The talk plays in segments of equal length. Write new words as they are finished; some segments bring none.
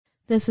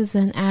This is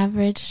an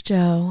Average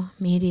Joe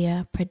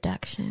Media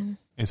production.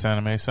 It's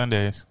Anime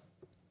Sundays.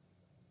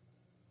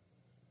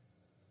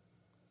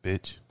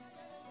 Bitch.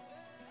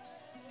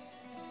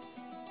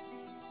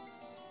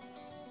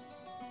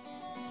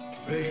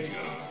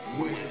 Vega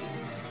wins.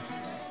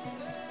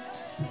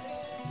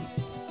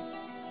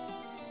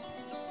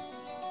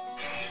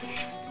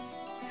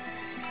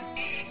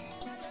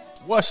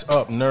 What's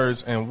up,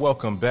 nerds, and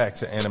welcome back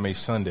to Anime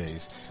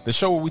Sundays, the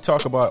show where we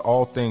talk about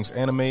all things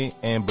anime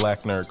and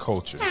black nerd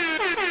culture.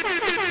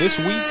 This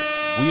week,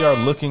 we are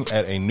looking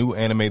at a new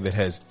anime that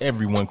has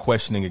everyone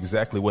questioning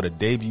exactly what a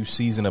debut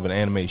season of an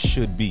anime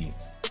should be.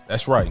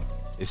 That's right.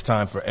 It's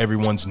time for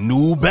everyone's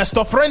new best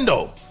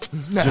friendo,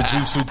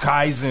 Jujutsu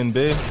Kaisen,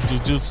 bitch.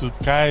 Jujutsu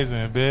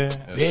Kaisen, bitch.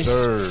 Yes,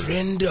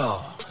 sir.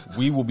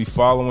 We will be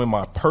following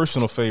my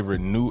personal favorite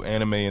new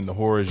anime in the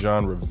horror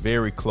genre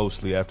very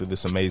closely after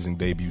this amazing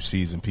debut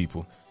season,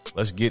 people.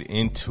 Let's get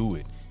into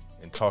it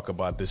and talk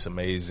about this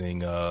amazing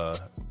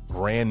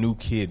brand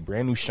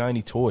new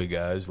shiny toy,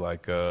 guys.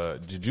 Like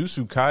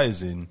Jujutsu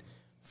Kaisen,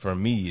 for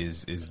me,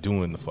 is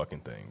doing the fucking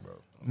thing, bro.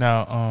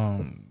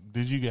 Now,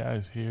 did you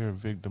guys hear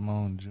Vic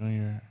Damone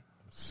Jr.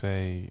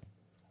 say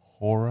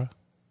horror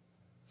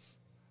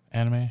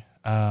anime?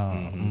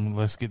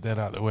 Let's get that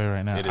out of the way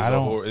right now.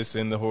 It's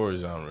in the horror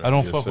genre. I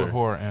don't fuck with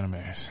horror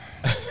animes.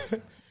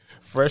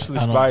 Freshly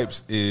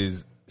Snipes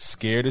is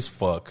scared as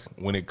fuck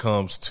when it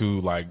comes to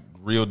like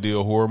real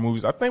deal horror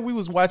movies. I think we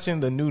was watching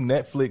the new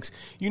Netflix.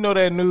 You know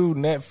that new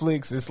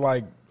Netflix? It's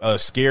like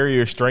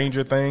Scarier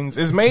Stranger Things.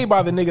 It's made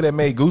by the nigga that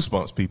made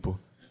Goosebumps, people.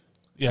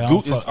 Yeah,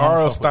 it's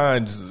R.L.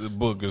 Stein's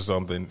book or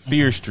something,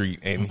 Fear Street,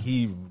 and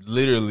he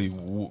literally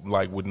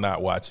would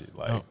not watch it.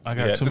 Like, I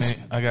got too many.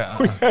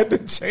 We had to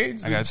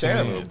change the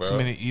channel, bro. Too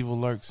many evil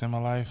lurks in my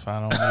life. I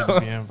don't need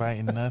to be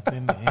inviting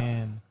nothing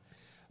in.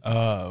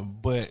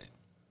 But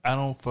I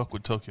don't fuck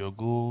with Tokyo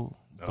Ghoul.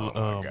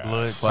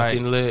 Blood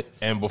fucking type. lit.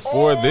 And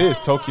before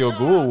this, Tokyo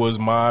Ghoul was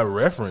my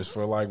reference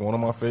for like one of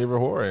my favorite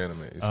horror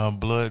animes.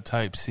 Blood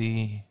type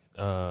C.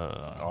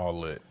 All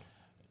lit.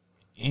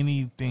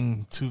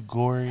 Anything too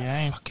gory,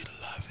 I ain't Fucking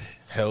love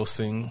it.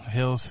 Hellsing.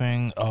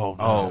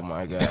 Oh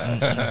my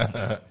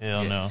god.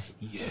 Hell no.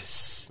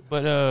 Yes.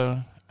 But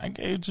I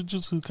gave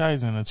Jujutsu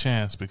Kaisen a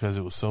chance because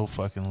it was so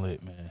fucking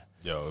lit, man.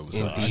 Yo, it was.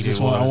 Indeed.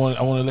 I want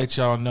to let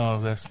y'all know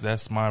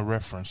that's my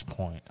reference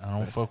point. I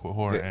don't fuck with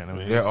horror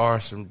anime. There are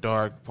some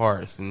dark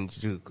parts in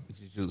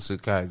Jujutsu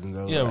Kaisen,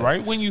 though. Yeah, like,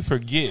 right when you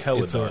forget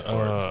Hella it's dark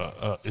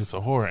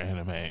a horror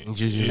anime.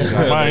 Jujutsu It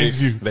Kaisen.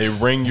 reminds you. They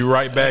bring you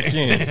right back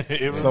in.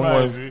 It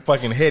Someone's reminds you.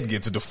 fucking head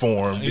gets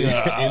deformed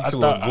I into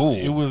thought a ghoul.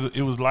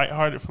 It was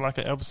lighthearted for like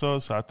an episode,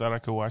 so I thought I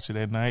could watch it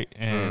at night,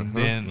 and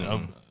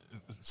then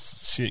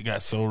shit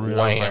got so real.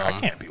 I was like, I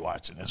can't be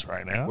watching this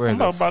right now. Where I'm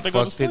the about to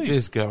go to fuck did sleep.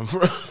 this come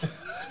from?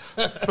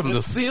 From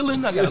the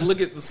ceiling? I gotta look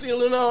at the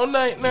ceiling all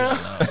night now.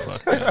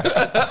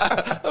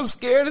 I'm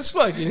scared as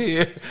fuck in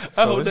here.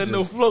 I hope that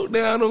don't float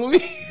down on me.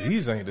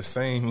 These ain't the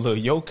same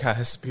little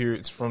yokai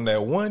spirits from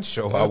that one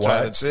show I I'm trying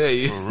to watched. tell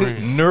you.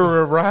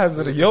 Nura Rise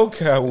of the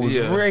Yokai was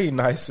Yeah. way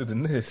nicer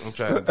than this. I'm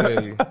trying to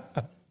tell you.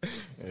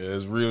 Yeah,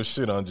 it's real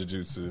shit on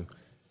Jujutsu.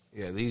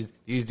 Yeah, these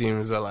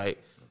demons are like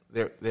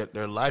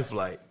they're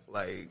lifelike,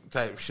 like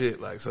type shit.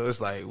 Like, so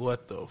it's like,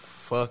 what the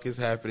fuck is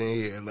happening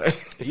here? Like,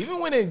 Even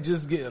when it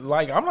just get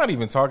like, I'm not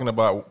even talking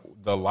about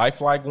the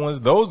lifelike ones.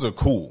 Those are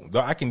cool.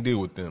 I can deal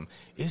with them.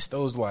 It's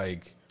those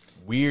like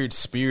weird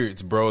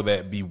spirits, bro,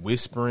 that be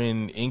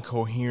whispering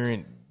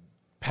incoherent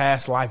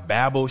past life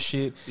babble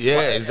shit. Yeah,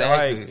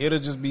 exactly. Like, it'll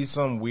just be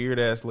some weird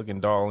ass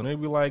looking doll, and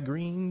it'll be like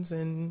greens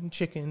and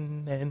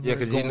chicken and Yeah, we're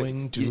 'cause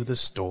going to the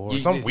store. you-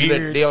 Some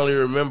weird. They only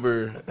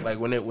remember like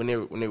when they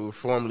were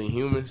formerly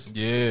humans.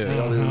 Yeah. They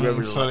only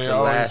remember So like, they the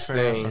always last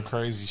saying some thing,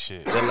 crazy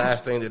shit. the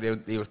last thing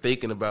that they were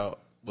thinking about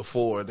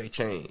before they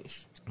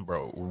changed.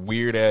 Bro,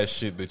 weird ass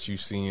shit that you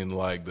see in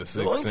like the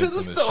Sixth Going to Sense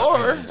the and the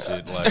store.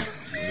 Shining shit. Like,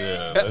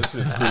 yeah, that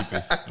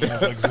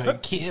shit's creepy.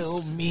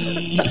 Kill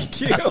me.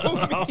 Kill me.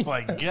 I was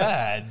like,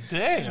 God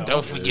damn.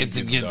 Don't forget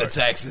to gets get the dark.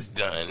 taxes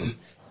done.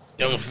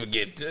 Don't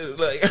forget to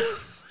like.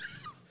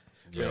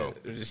 Yo,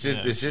 This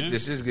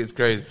shit gets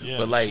crazy. Yeah,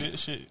 But like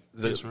shit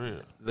the it's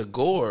real. the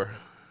gore,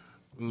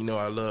 you know,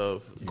 I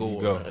love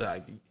gore. go.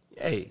 Like,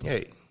 hey,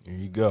 here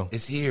you go.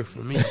 it's here for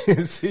me.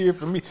 It's here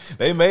for me.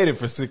 They made it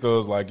for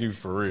sickos like you,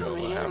 for real.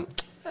 Man,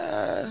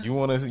 Like, you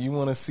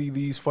wanna see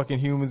these fucking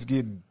humans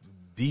get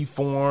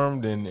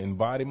deformed and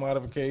body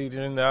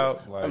modification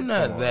out? Like, I'm come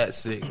not on. that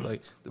sick.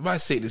 Like, my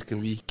sickness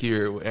can be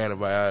cured with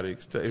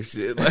antibiotics type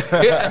shit.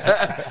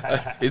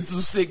 Like, it's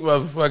some sick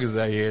motherfuckers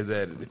out here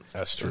that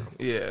That's true.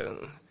 yeah,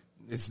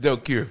 it's no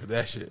cure for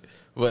that shit.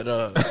 But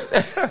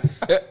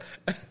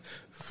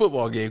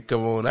football game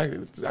come on, I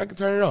can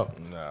turn it off.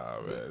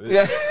 Nah, man.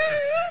 Yeah.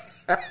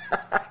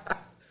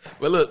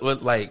 But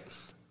look, like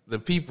the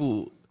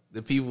people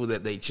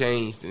that they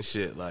changed and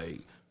shit, like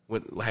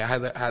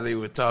how they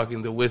were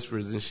talking, the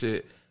whispers and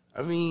shit.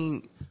 I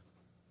mean,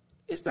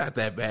 it's not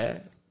that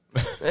bad.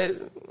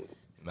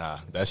 Nah,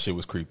 that shit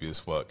was creepy as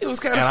fuck. It was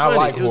kinda and funny. I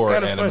like It was horror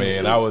kinda anime, funny.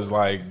 and I was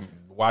like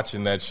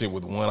watching that shit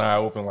with one eye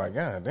open, like,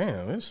 God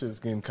damn, this shit's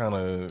getting kind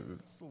of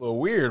a little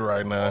weird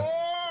right now.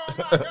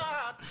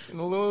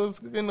 It's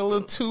getting a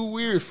little too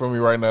weird for me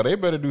right now. They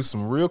better do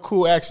some real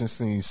cool action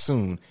scenes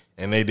soon,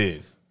 and they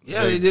did.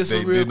 Yeah, they did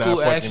some real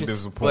cool action.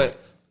 Disappoint. But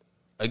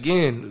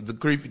again, the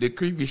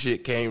creepy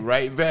shit came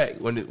right back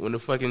when the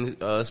fucking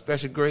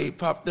special grade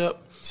popped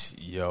up.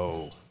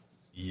 Yo,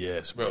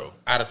 yes, bro.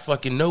 Out of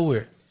fucking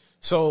nowhere.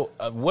 So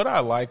what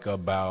I like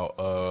about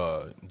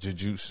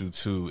Jujutsu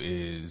 2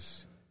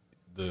 is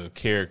the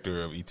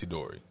character of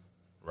Itadori,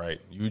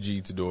 right?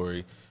 Yuji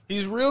Itadori.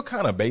 He's real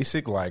kind of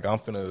basic, like I'm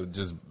finna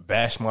just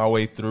bash my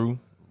way through,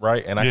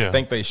 right? And I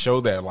think they show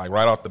that like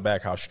right off the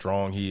back how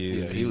strong he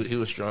is. Yeah, he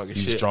was strong as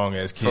shit. He's strong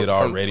as kid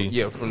already.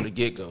 From the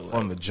get-go.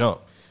 From the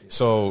jump.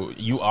 So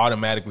you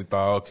automatically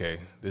thought, okay,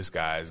 this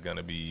guy is going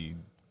to be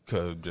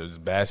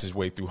just bash his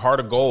way through. Hard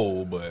to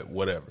goal, but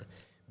whatever.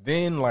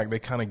 Then like they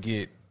kind of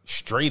get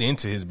straight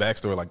into his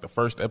backstory, like the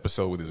first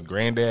episode with his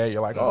granddad.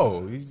 You're like,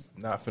 oh, he's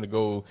not finna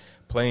go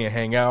play and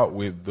hang out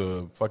with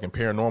the fucking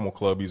paranormal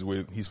club he's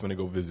with. He's finna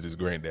go visit his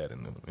granddad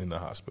in the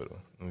hospital.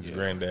 And his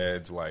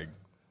granddad's like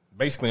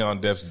basically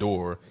on death's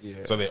door.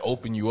 Yeah. So they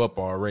open you up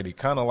already,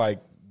 kind of like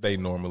they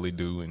normally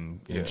do in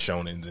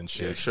shonens and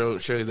shit. Yeah,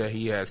 show you that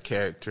he has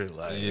character.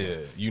 Like,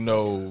 you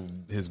know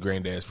his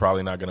granddad's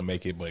probably not gonna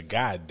make it, but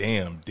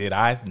goddamn, did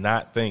I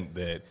not think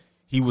that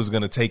he was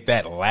going to take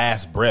that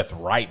last breath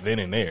right then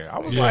and there. I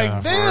was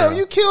like, damn,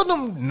 you killed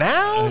him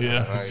now?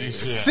 Yeah.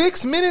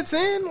 6 minutes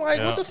in? Like,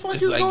 what the fuck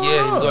is going on?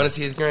 He's going to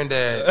see his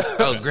granddad.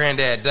 Oh,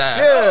 granddad died.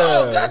 Yeah.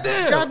 Oh,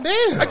 goddamn.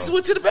 Goddamn. I just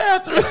went to the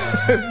bathroom.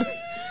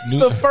 It's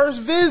the first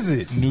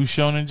visit. New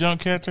Shonen Jump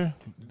character?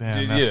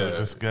 Damn,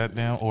 that's a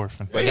goddamn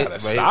orphan. But you gotta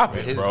stop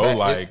it,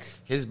 bro.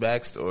 His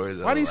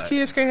backstory. Why these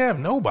kids can't have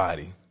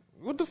nobody?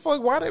 What the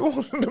fuck? Why they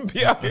want them to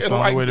be out here the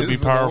like only way this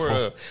to be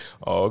powerful.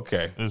 Oh,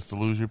 okay. Is to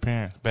lose your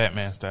parents,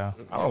 Batman style.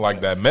 I don't like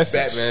that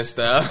message. Batman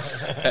style.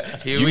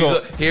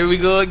 Here we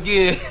go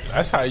again.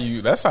 That's how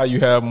you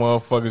have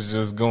motherfuckers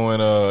just going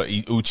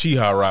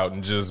Uchiha route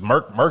and just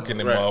murking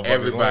them motherfuckers.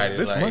 Everybody,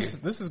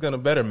 this is gonna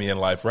better me in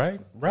life, right?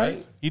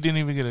 Right. He didn't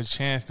even get a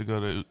chance to go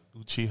the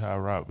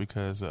Uchiha route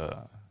because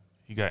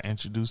he got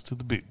introduced to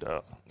the big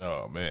dog.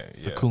 Oh man,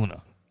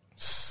 Sukuna.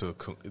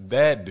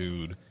 That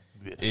dude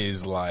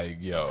is like,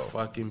 yo,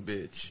 fucking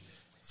bitch.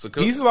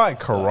 He's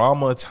like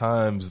Kurama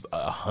times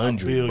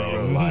 100,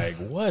 bro. Like,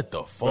 what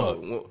the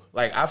fuck? Bro,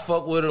 like, I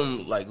fuck with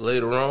him like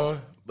later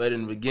on, but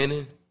in the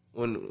beginning,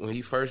 when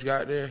he first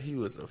got there, he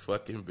was a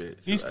fucking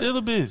bitch. He's still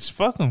a bitch.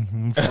 Fuck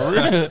him. For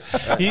real.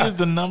 He is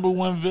the number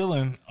one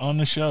villain on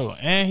the show,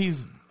 and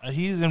he's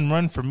in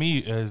run for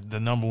me as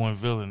the number one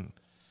villain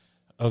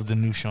of the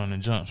new Shonen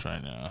Jumps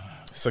right now.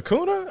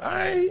 Sukuna,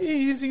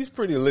 he's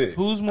pretty lit.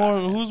 Who's more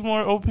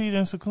OP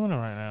than Sukuna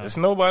right now? It's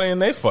nobody in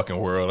their fucking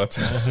world. I'll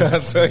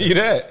tell you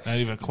that. Not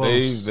even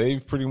close.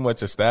 They've pretty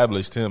much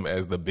established him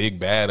as the big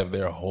bad of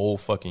their whole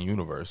fucking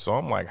universe. So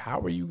I'm like,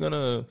 how are you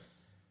gonna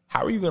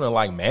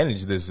like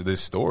manage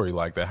this story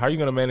like that? How are you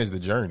gonna manage the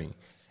journey?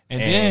 And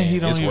then he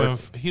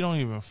don't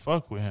even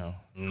fuck with him.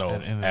 No,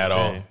 at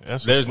all.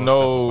 There's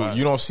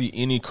you don't see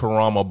any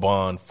Kurama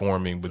bond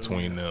forming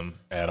between them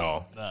at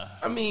all. Nah.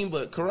 I mean,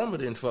 but Kurama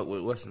didn't fuck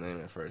with what's his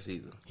name at first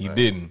either. He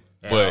didn't.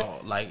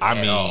 But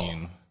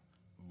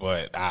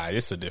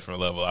it's a different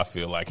level. I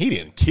feel like he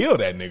didn't kill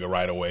that nigga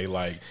right away.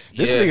 Like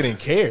this nigga didn't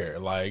care.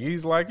 Like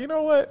he's like, you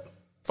know what?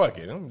 Fuck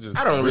it.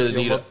 I don't really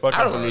need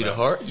a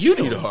heart. You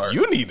need a heart.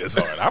 You need this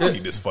heart. I don't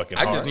need this fucking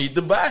heart. I just need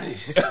the body.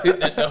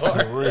 The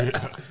heart.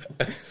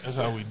 That's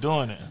how we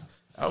doing it.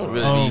 I don't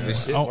really need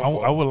this shit.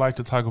 I would like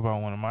to talk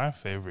about one of my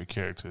favorite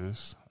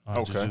characters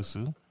on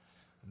Jujutsu.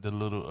 The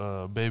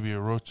little baby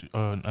Orochi,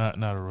 not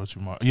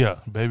Orochimaru. Yeah,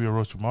 baby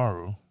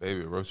Orochimaru.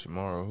 Baby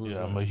Orochimaru. Who's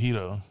that?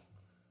 Mahito.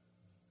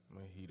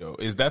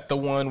 Is that the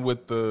one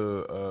with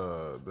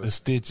the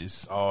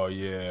stitches? Oh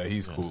yeah,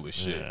 he's cool as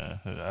shit. Yeah,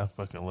 I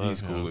fucking love him.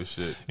 He's cool as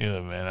shit. Yeah,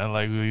 man. I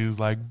like when he was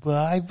like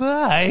bye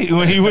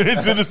when he went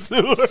into the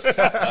sewer.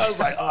 I was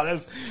like, oh,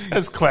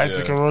 that's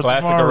classic Orochimaru.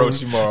 Classic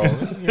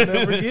Orochimaru. You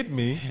never get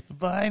me.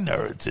 Bye,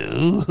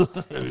 Naruto.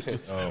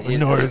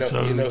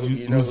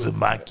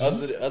 Uzumaki.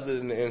 Other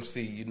than the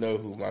MC, you know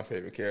who my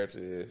favorite character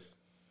is?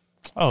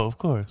 Oh, of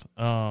course.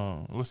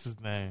 What's his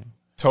name?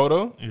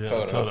 Toto? Yeah,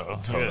 Toto.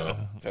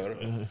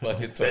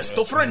 Fucking Toto.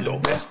 Besto friendo.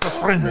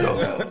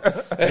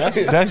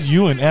 That's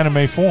you in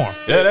anime form.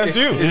 Yeah, that's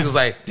you. It was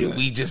like, did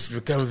we just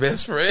become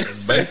best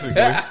friends?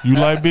 Basically. You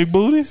like big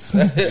booties?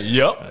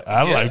 Yep.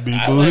 I like big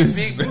booties.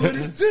 I like big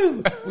booties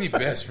too. We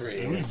best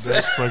friends. We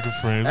best fucking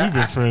friends. We've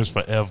been friends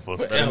forever.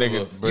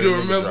 You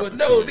don't remember?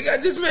 No, nigga,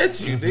 I just met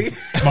you, nigga.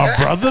 My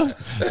brother?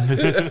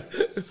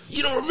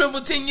 You don't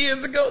remember 10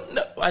 years ago?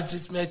 No, I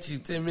just met you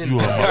 10 minutes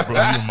ago.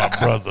 You're my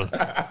brother.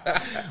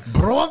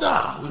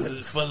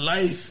 Brother, for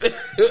life.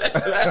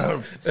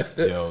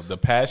 Yo, the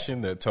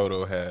passion that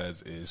Toto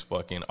has is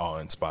fucking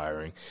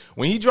awe-inspiring.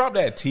 When he dropped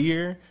that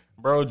tear,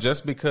 bro,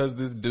 just because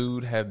this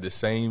dude had the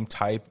same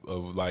type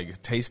of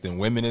like taste in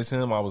women as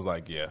him, I was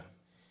like, yeah,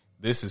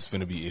 this is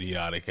finna be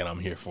idiotic, and I'm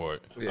here for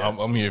it. Yeah.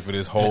 I'm here for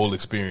this whole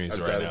experience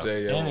I'm right trying now. to tell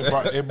you,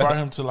 And it brought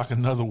him to like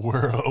another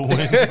world. When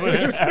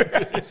it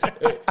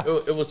happened.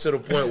 it was to the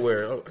point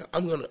where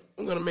I'm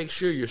gonna make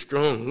sure you're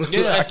strong.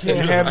 Yeah, I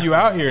can't have you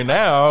out here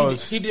now.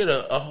 He did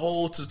a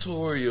whole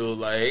tutorial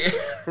like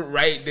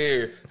right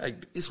there.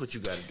 Like, this is what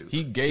you got to do.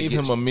 He gave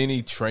him a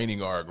mini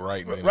training arc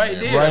right then. right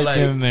and there, Right like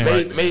then and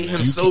there. made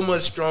him so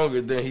much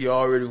stronger than he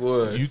already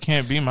was. You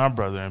can't be my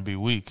brother and be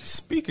weak.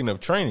 Speaking of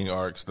training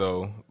arcs,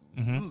 though,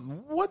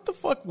 what the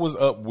fuck was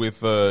up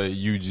with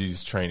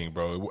Yuji's training,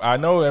 bro? I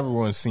know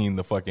everyone's seen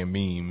the fucking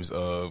memes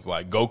of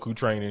like Goku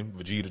training,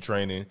 Vegeta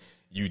training,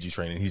 Yuji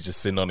training. He's just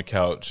sitting on the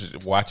couch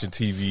watching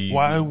TV.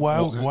 Why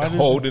does-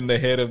 holding the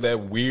head of that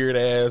weird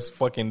ass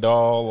fucking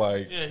doll?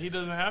 Like, Yeah, he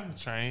doesn't have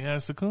to train. He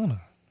has Sukuna.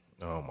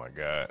 oh my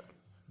god.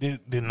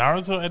 Did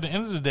Naruto, at the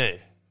end of the day,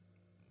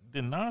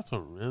 did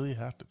Naruto really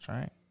have to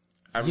train?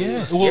 I mean,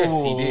 yes,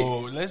 Whoa, he did. whoa,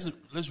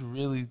 let's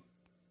really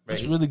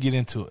Right. get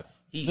into it.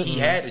 He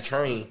had to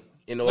train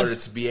in order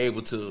to be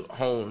able to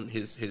hone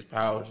his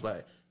powers.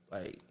 Like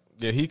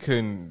Yeah, he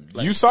couldn't.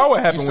 Like, you saw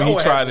what happened you when saw he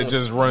what tried happened. to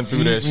just run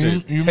through that You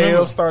shit. remember-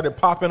 Tails started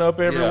popping up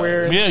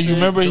everywhere. and Yeah, you shit.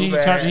 remember too he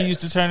bad. used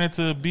to turn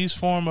into beast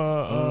form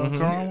of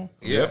Kurama?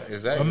 yeah,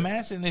 exactly.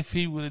 Imagine if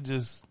he would have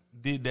just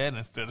did that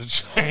instead of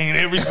train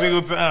every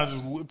single time,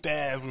 just whipped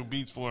ass with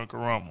beast form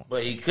Kurama.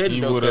 But he couldn't. He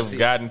though, would 'cause have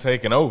gotten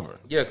taken over.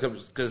 Yeah,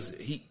 because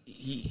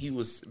he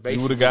was basically. He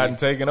would have gotten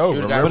taken over.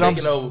 He would have But, gotten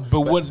taken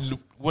over.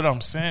 what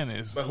I'm saying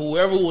is, But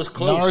whoever was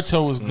close.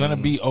 Naruto was gonna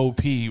be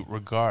OP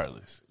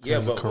regardless. Yeah,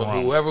 'cause of but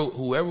Kurama.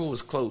 whoever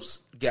was close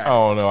got I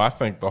don't know. I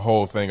think the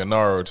whole thing of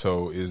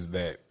Naruto is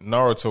that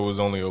Naruto was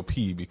only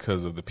OP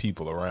because of the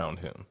people around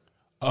him.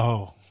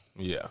 Oh,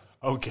 Yeah.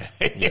 okay.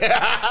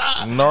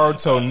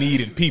 Naruto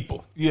needed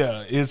people.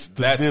 Yeah, it's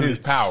the That's his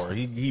village. power.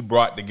 He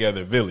brought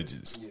together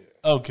villages.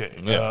 Okay,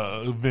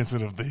 Yeah.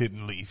 Vincent of the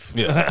Hidden Leaf.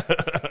 Yeah.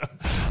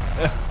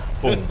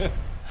 Boom.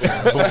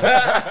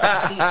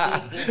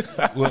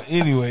 Well,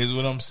 anyways,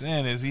 what I'm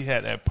saying is he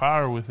had that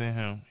power within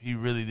him. He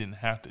really didn't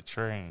have to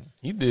train.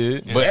 He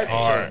did. had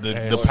But to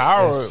train. the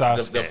power as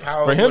Sasuke. the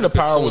power for him, the would've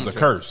power was a consumed him.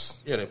 curse.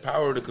 Yeah, the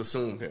power to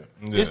consume him.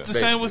 It's the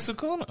same with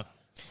Sukuna.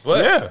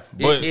 But Yeah,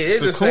 but it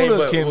is the Sukuna same.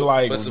 But, can,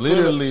 like, but Sukuna,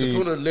 literally-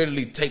 Sukuna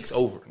literally takes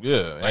over.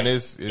 Yeah, and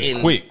it's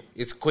And quick.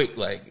 It's quick.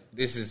 Like,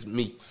 this is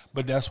me.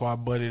 But that's why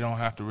Buddy don't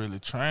have to really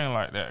train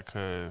like that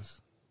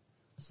because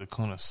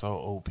Sukuna's so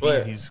OP.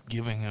 But he's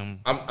giving him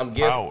I'm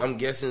power.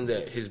 guessing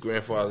that his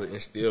grandfather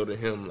instilled in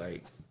him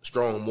like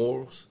strong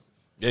morals.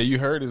 Yeah, you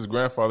heard his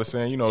grandfather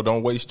saying,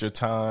 don't waste your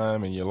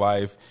time and your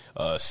life.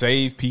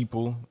 Save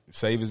people,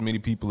 save as many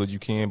people as you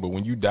can. But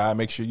when you die,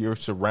 make sure you're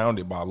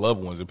surrounded by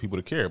loved ones and people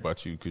that care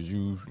about you because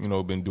you've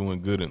been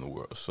doing good in the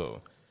world.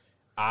 So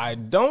I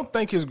don't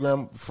think his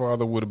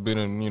grandfather would have been,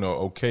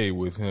 okay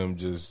with him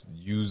just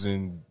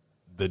using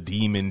the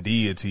demon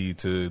deity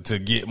to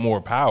get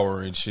more power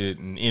and shit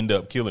and end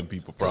up killing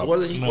people.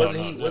 Probably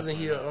Wasn't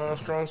he a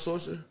strong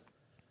sorcerer?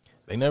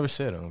 they never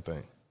said. I don't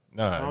think.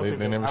 Nah,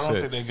 they never I don't said.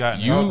 think they got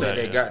I don't that think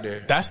they yet. got there.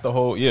 That's the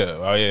whole. Yeah.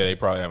 Oh yeah. They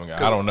probably haven't got.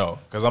 I don't know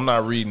because I'm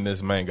not reading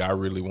this manga. I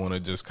really want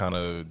to just kind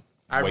of.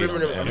 I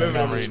remember them- I I'm remember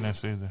not them- reading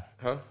this either.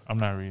 Huh? I'm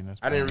not reading this.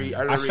 I didn't read.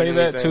 I say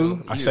that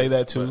too. I say either,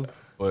 that too.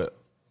 But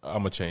I'm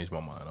gonna change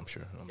my mind. I'm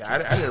sure. Yeah,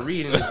 I didn't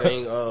read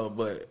anything.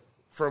 But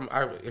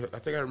I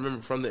think I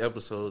remember from the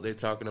episode they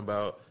talking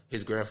about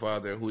his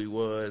grandfather and who he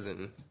was,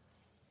 and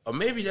or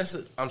maybe that's.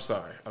 I'm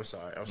sorry.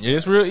 Yeah,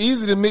 it's real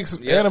easy to mix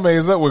Yeah.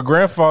 animes up with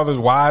grandfathers,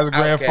 wise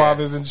Outcast.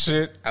 grandfathers, and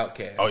shit.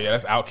 Outcast. Oh yeah,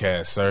 that's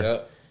Outcast, sir.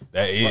 Yep.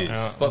 That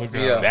is. Fuck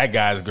me up. That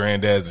guy's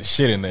granddad's the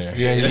shit in there.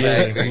 Yeah, he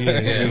is. He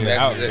is.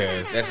 Yeah,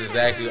 Outcast. that's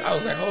exactly. I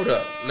was like, hold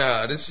up,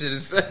 nah, this shit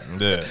is.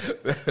 Yeah,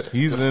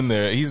 he's in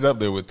there. He's up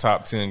there with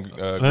top 10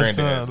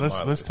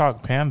 granddads. Let's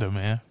talk Panda,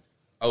 man.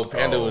 Oh,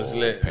 Panda was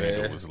lit,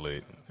 Panda man. was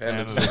lit.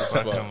 Panda Panda's was lit as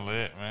fuck. fucking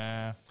lit,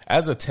 man.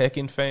 As a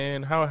Tekken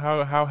fan, how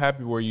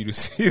happy were you to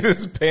see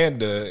this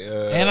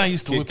Panda? And I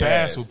used to kick whip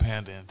ass with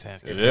Panda in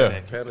Tekken. Yeah,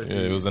 Panda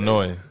yeah, it was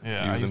annoying.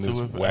 Yeah, he I was in used this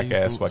to whip whack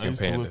ass I fucking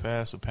used to Panda. whip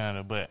ass with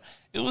Panda, but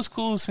it was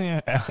cool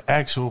seeing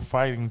actual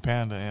fighting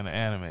Panda in the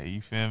anime.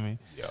 You feel me?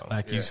 Yo.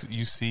 Like you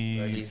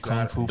see Like he's Kung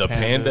not- Fu The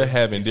Panda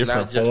having He's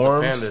different not just a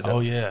forms. panda, though. Oh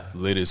yeah.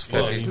 Lit as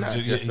Because fuck. he's not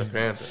just a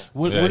panda.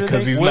 What Yeah, are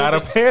because they- he's what not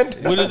are a they-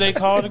 panda. What are they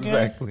called again?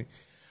 Exactly.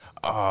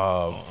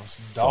 Dolls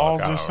Fuck, I or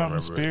don't something? remember.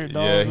 Spirit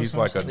dolls? Yeah, or he's some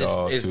like a shit?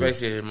 dog It's too.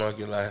 basically a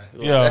monkey like.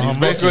 Yeah, He's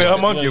basically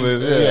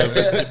homunculus. Yeah,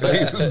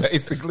 That's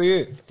basically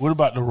it. What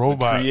about the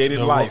robot? created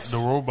life. The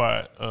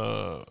robot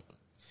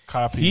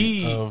copy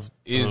He of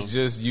is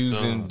just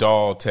using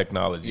doll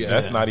technology. Yeah.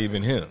 That's not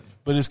even him.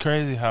 But it's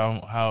crazy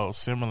how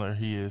similar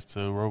he is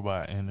to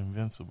Robot and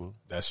Invincible.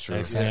 That's true.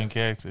 That same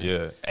character.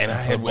 Yeah, and I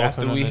For had both of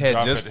after them we to had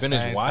drop just at the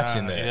finished same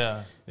watching time.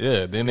 that.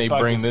 Yeah. Then they It's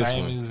like bring the this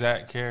same one.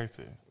 exact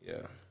character. Yeah,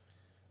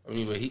 I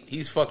mean, but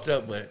he's fucked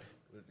up. But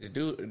the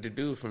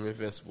dude from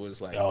Invincible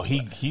is like, Oh,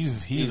 he's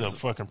a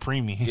fucking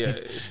preemie. Yeah.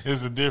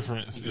 It's the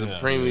difference. he's a Yeah.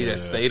 preemie that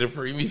stayed a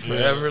preemie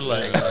forever.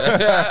 Like,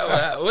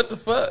 what the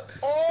fuck?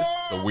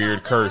 It's a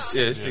weird curse.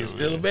 Yeah, she's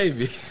still a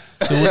baby.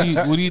 So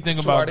what do you think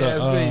about the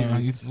Smart-ass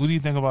baby. what do you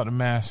think about the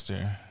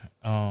master?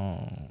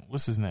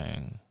 What's his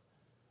name?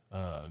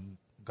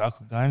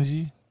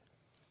 Gakuganji?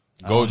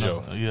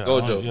 Gojo. Yeah,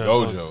 Gojo.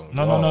 Gojo.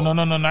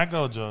 No, not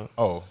Gojo.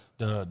 Oh.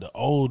 The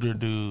older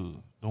dude,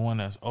 the one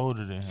that's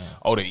older than him.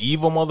 Oh, the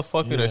evil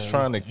motherfucker that's Yeah,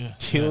 trying to yeah,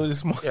 kill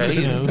this Yeah, motherfucker.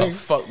 he's a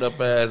fucked up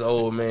ass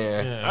old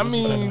man. Yeah, I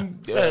mean,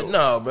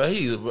 No, bro,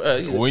 he's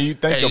when you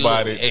think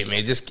about it, hey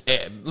man, just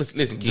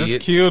listen, kids.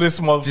 just kill this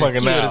motherfucker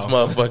Just kill now. this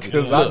motherfucker.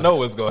 Because I Look. know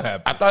what's going to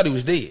happen. I thought he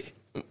was dead,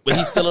 but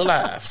he's still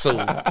alive. So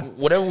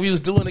whatever we was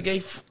doing today,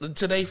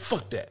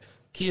 fuck that.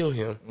 Kill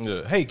him.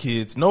 Yeah. Hey,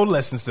 kids, no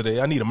lessons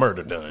today. I need a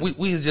murder done.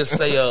 We just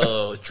say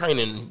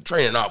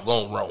training op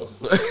gone wrong.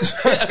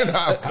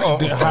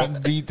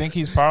 Do you think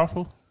he's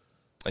powerful?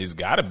 He's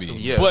got to be.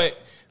 Yeah. But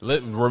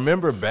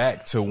remember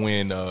back to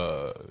when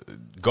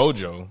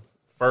Gojo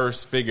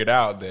first figured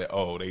out that,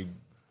 they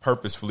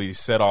purposefully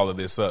set all of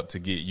this up to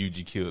get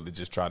Yuji killed to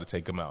just try to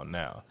take him out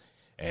now.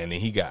 And then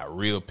he got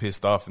real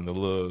pissed off, and the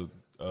little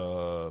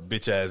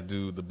bitch ass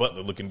dude, the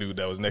butler looking dude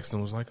that was next to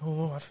him was like,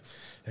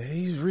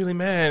 he's really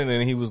mad. And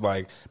then he was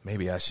like,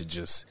 maybe I should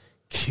just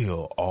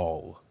kill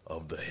all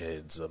of the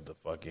heads of the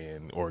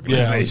fucking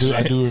organization. Yeah,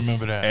 I do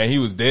remember that. And he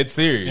was dead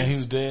serious. And he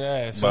was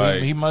dead ass. So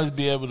Like, he must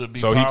be able to be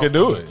so he could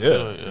do it,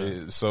 powerful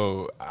yeah.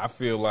 So I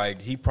feel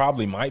like he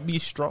probably might be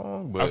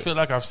strong, but I feel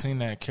like I've seen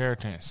that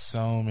character in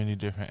so many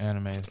different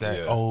animes. That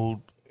Yeah.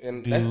 old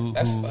And dude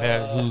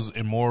who's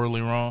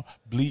immorally wrong.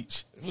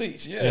 Bleach.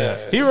 Bleach,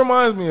 Yeah. he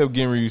reminds me of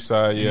Genryu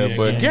Sai, Yeah,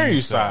 but Genryu Genryu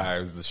Sai. Sai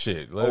is the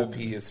shit. OP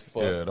as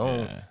fuck. Yeah, don't.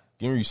 Yeah.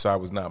 Genryu Sai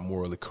was not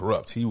morally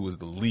corrupt. He was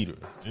the leader.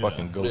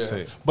 Fucking Goten.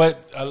 Yeah.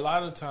 But a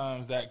lot of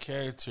times that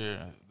character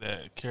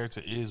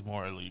is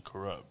morally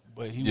corrupt.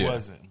 But he Yeah.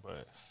 wasn't.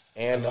 But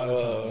And a lot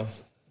of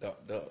times-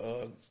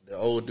 the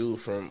old dude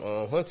from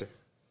Hunter.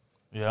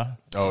 yeah.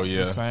 Oh,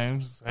 yeah. Same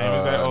as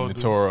that old dude.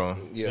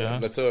 Natoro. Yeah, Yeah.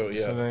 Natoro, What's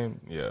his yeah. name?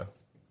 Yeah.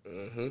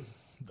 The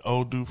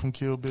old dude from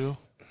Kill Bill.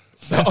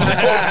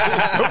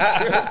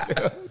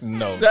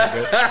 No.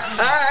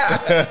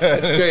 That's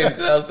crazy.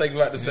 I was thinking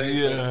about the same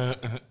thing.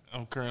 Yeah.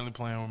 I'm currently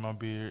playing with my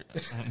beard.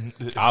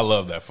 I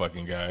love that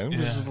fucking guy. It was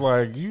Yeah. just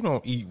like, you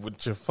don't eat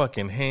with your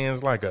fucking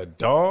hands like a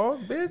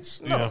dog,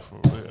 bitch. No. Yeah, for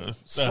real.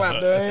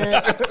 Slap the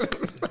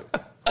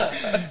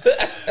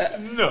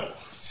hand. No.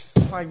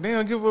 Like,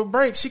 damn, give her a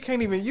break. She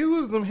can't even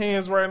use them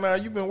hands right now.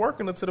 You've been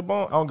working her to the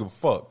bone. I don't give a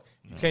fuck.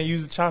 You can't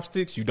use the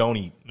chopsticks. You don't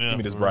eat. Yeah, Give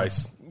me this for real.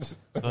 rice.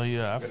 So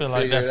yeah, I feel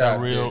like figure that's it out, a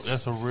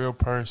bitch. real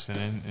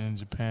person in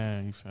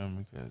Japan. You feel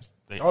me? Because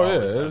they Oh, yeah,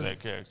 always have it's- that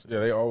character. Yeah,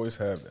 they always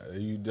have that.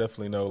 You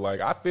definitely know.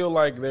 Like, I feel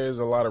like there's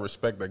a lot of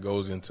respect that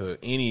goes into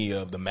any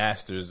of the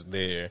masters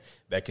there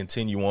that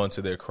continue on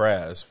to their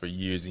crafts for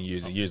years and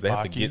years and years. They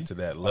have to Baki? get to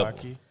that level.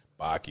 Baki?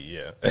 Baki,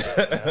 yeah.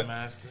 That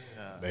master.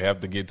 Yeah. They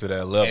have to get to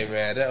that level. Hey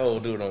man, that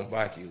old dude on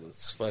Baki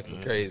was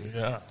fucking crazy.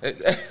 Yeah.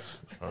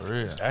 For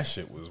real. That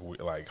shit was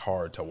like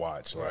hard to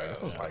watch. Like, Right.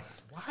 I was like,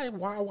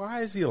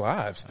 why is he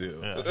alive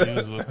still? Yeah, he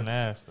was whipping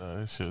ass though.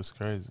 This shit was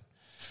crazy.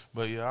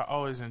 But yeah, I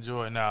always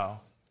enjoy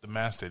now the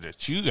master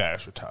that you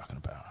guys were talking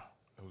about.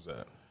 Who's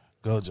that?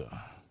 Gojo.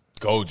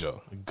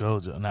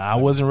 Gojo. Now I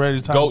wasn't ready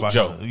to talk Goat about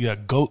Joe. him. Yeah,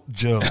 Goat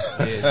Joe.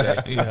 Yeah,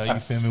 exactly. Yeah, you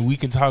feel me? We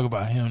can talk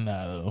about him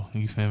now though.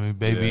 You feel me?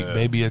 Yeah.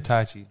 Baby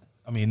Itachi.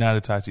 I mean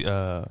not Itachi,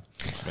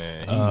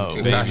 Man, he was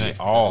Kakashi. baby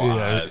all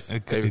eyes.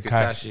 Baby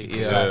Kakashi,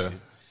 yeah.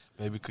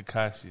 Baby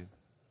Kakashi.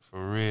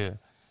 For real.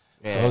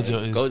 Man,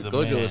 Gojo is the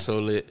Gojo man. is so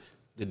lit.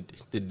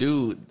 The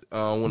dude,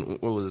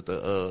 what was it?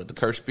 The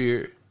curse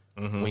spirit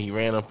when he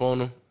ran up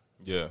on him,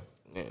 Yeah.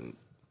 and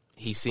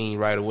he seen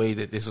right away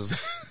that this was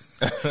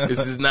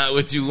this is not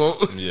what you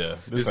want. Yeah,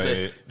 this ain't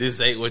it. This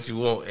ain't what you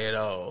want at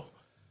all.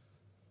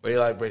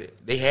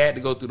 But they had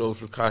to go through those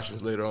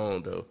precautions later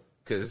on though,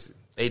 because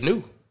they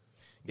knew.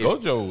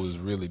 Gojo was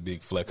really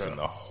big flexing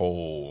the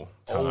whole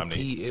time. OP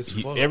as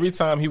fuck. Every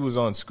time he was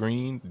on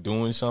screen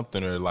doing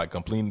something or like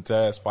completing a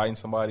task, fighting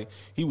somebody,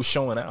 he was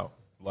showing out.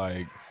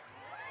 Like,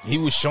 he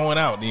was showing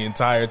out the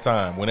entire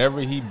time.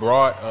 Whenever he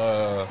brought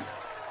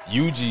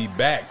Yuji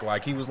back,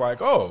 like, he was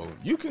like, oh,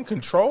 you can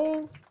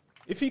control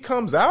if he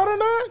comes out or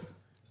not?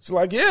 It's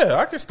like, yeah,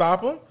 I can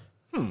stop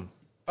him.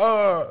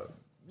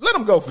 Let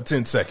him go for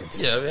 10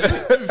 seconds. Yeah,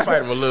 man, let me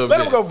fight him a little Let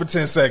bit. him go for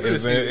 10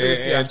 seconds Let me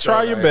see how and strong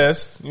try I your am.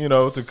 best,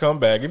 to come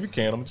back. If you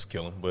can, I'm just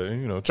kill him.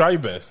 But, try your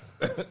best.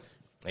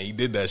 And he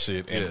did that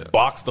shit and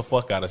boxed the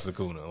fuck out of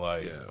Sukuna.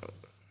 Like,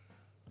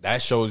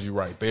 that shows you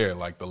right there,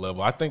 like, the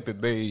level. I think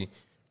that they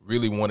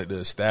really wanted to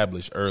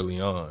establish early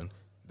on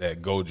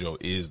that Gojo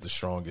is the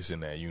strongest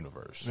in that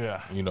universe.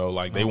 Yeah.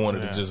 They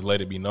wanted to just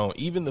let it be known.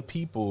 Even the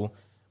people,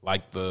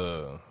 like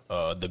the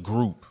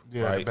group,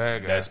 Yeah, the right,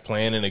 bad guy. that's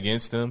planning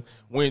against him,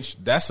 which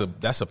that's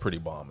a pretty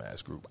bomb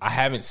ass group. I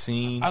haven't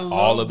seen I love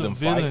all of the them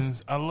fight.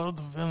 villains. I love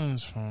the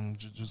villains from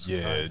Jujutsu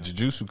Yeah, Kaisen.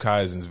 Jujutsu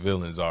Kaisen's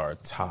villains are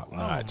top Oh,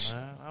 notch.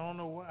 man. I don't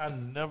know why. I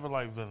never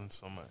liked villains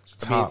so much.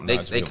 Top They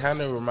notch.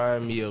 kind of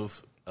remind me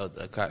of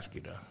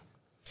Akatsuki though.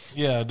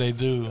 Yeah, they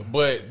do.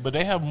 But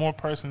they have more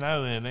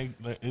personality,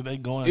 and they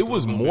go into it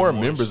was a little more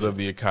bit members shit. of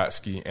the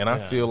Akatsuki, and I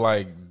feel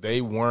like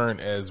they weren't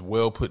as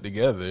well put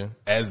together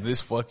as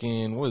this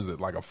fucking, what is it,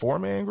 like a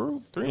 4-man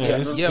group?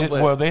 3-man Yeah, group?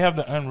 but- well, they have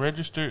the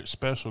unregistered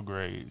special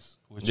grades,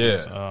 which Yeah.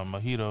 is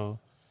Mojito,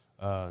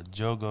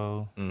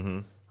 Jogo,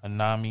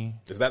 Hanami.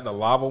 Is that the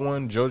lava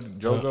one,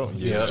 Jogo?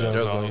 Yeah,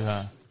 Jogo.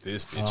 Yeah.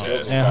 This bitch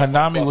ass. And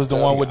Hanami was the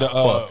one with the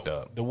fucked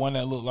up. the one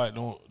that looked like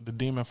the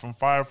demon from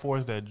Fire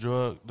Force that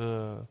drug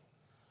the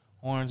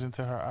horns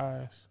into her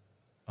eyes.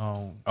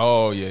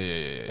 Oh,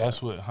 yeah.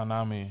 That's what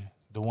Hanami,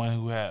 the one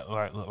who had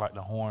looked like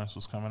the horns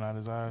was coming out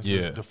his eyes.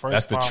 Yeah, the first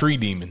that's the part- tree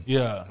demon.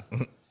 Yeah,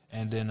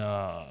 and then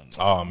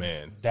Oh,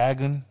 man.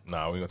 Dagon.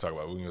 Nah, we're going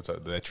to talk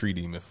about that tree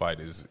demon fight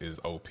is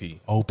OP.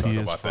 OP Talk as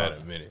about that fuck.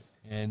 in a minute.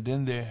 And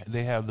then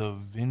they have the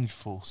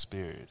vengeful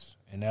spirits,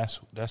 and that's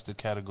the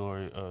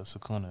category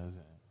Sukuna is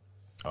in.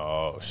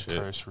 Oh, shit.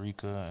 Curse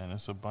Rika, and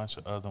it's a bunch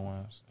of other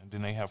ones. And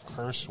then they have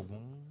Curse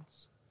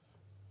Wounds.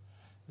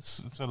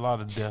 It's a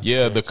lot of death. Yeah,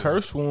 there, the too.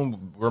 curse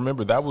wound.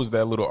 Remember, that was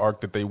that little arc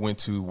that they went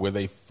to where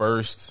they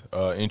first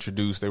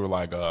introduced. They were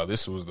like,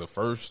 "This was the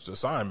first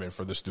assignment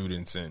for the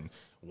students, and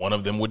one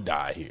of them would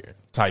die here."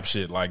 Type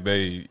shit. Like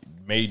they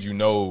made you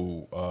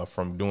know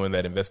from doing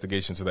that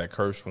investigation to that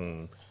curse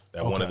wound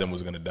that one of them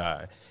was going to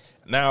die.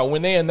 Now,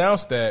 when they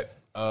announced that,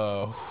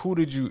 who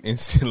did you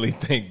instantly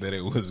think that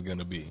it was going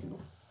to be?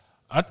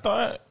 I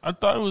thought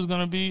it was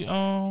gonna be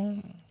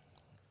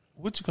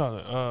what you call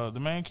it? The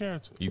main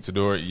character.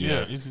 Itadori.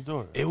 Yeah,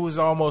 Isidora. It was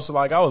almost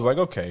like I was like,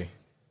 okay,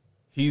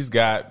 he's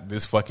got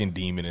this fucking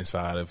demon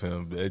inside of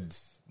him.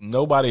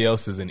 Nobody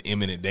else is in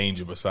imminent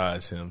danger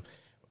besides him.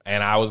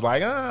 And I was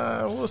like,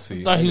 we'll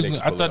see. Maybe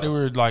I thought they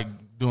were like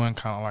doing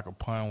kind of like a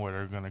pun where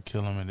they're gonna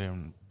kill him and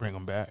then bring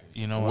him back.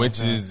 You know, which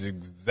is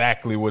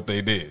exactly what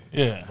they did.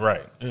 Yeah.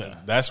 Right. Yeah.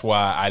 That's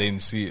why I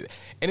didn't see it.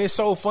 And it's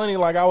so funny.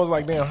 Like, I was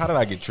like, damn, how did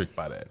I get tricked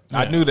by that?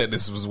 I knew that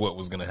this was what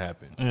was going to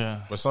happen.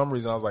 Yeah. For some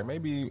reason, I was like,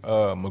 maybe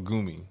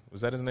Megumi.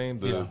 Was that his name?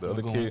 The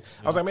other Megumi. kid?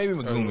 I was like, maybe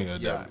Megumi will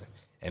yeah. die.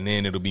 And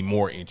then it'll be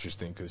more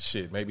interesting because,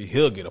 shit, maybe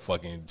he'll get a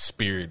fucking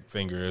spirit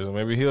fingers. Or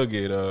maybe he'll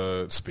get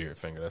a spirit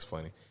finger. That's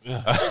funny.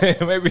 Yeah.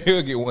 Maybe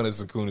he'll get one of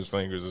Sukuna's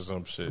fingers or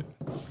some shit.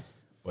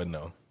 But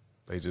no.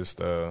 They just,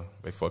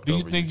 they fucked Do you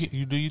over think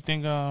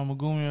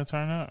Megumi will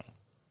turn up?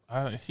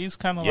 He's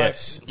kind of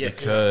Yes, Yeah.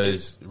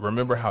 because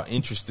remember how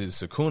interested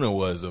Sukuna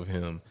was of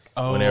him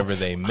whenever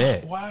they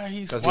met. why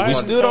he's. 'Cause Why he We is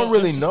wanted- still so don't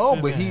really know,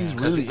 interested but in he's him?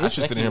 really I think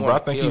interested he in him, bro. I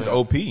wanna think kill he's him.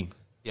 OP.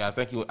 Yeah, I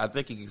think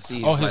you can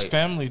see. Oh, it's his like-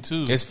 family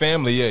too. His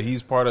family, yeah,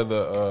 he's part of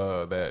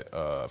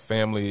the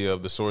family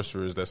of the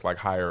sorcerers that's like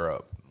higher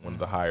up, one of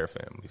the higher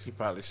families. He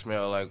probably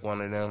smelled like one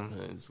of them.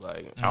 And it's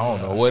like I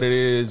don't know what it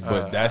is,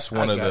 but that's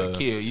one I of gotta the.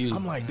 kill you.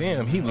 I'm like,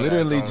 damn, he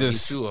literally Get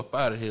just you up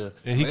out of here.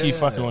 Yeah, he keep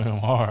fucking with him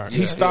hard.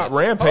 he stopped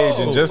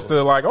rampaging Oh. just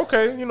to like,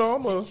 okay, you know,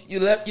 I'm a. You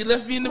left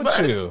me in the I'ma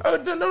body. chill. Oh,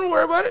 don't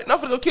worry about it. I'm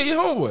finna go kill your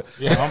homeboy.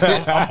 Yeah,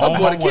 I'm I'm on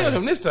going to my kill way.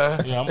 him this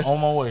time. Yeah, I'm on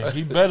my way.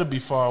 He better be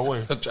far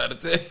away. I'm trying to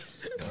tell you.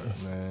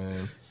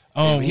 Man,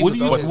 He What was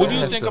do you on his what do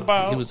you ass, think though.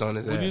 about? He was on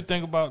his What do you ass.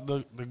 think about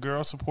the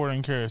girl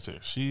supporting character?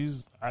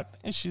 I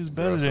think she's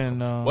better than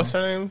what's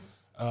her name?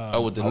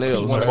 With the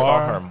nails. wanna Right? call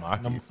her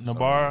Maki.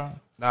 Nabara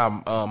Nah,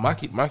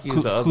 Maki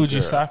is the other girl.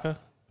 Kujisaka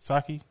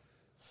Saki.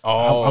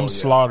 Oh, I'm yeah.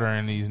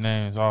 slaughtering these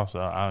names also.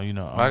 I'm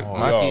hard.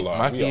 Maki all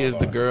are. We is all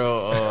the are.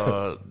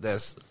 girl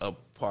that's a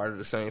part of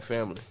the same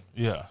family.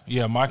 Yeah,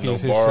 Maki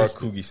is his Nobara sister.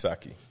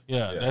 Kugisaki.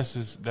 Yeah,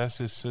 that's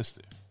his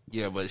sister.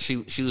 Yeah, but she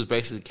was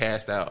basically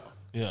cast out.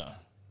 Yeah,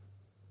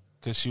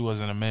 because she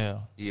wasn't a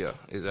male. Yeah,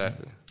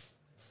 exactly.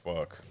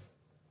 Fuck.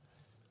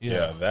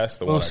 Yeah, that's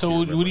the Well, one. I so can't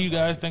what do remember. you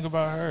guys think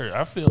about her?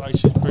 I feel like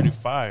she's pretty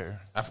fire.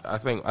 I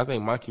think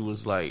Maki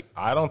was like,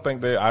 I don't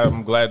think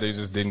I'm glad they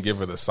just didn't give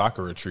her the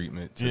Sakura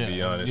treatment. To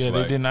be honest, Yeah,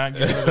 like, they did not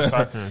give her the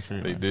soccer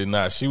treatment. They did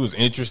not. She was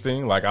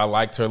interesting. Like I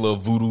liked her little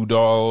voodoo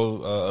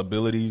doll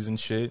abilities and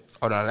shit.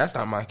 oh no, that's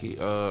not Maki.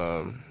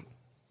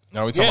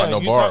 Now we talking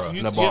about Nobara.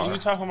 Nobara. You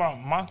talking about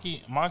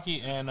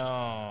Maki,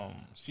 and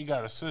she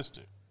got a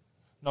sister.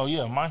 No, yeah,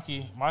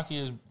 Maki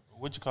is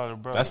what you call her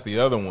brother. That's the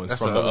other ones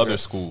That's from the the other other girl.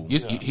 school.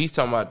 He's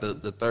talking about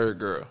the third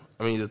girl.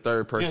 I mean, the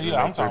third person. yeah.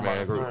 I'm in the talking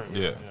three-man about the group. third.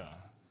 Yeah.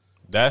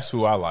 That's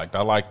who I liked.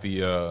 I liked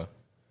the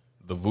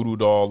voodoo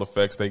doll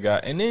effects they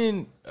got, and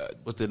then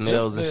With the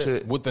nails and just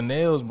shit. with the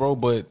nails, bro.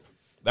 But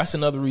that's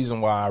another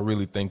reason why I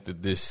really think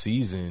that this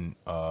season,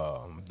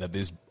 that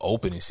this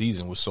opening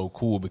season was so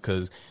cool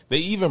because they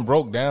even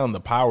broke down the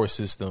power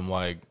system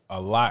like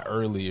a lot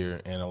earlier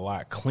and a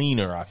lot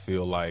cleaner. I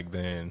feel like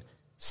than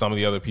some of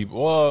the other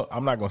people. Well,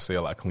 I'm not gonna say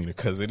a lot cleaner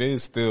because it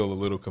is still a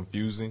little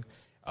confusing.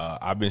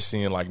 I've been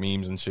seeing like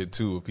memes and shit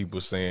too of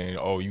people saying,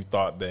 "Oh, you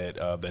thought that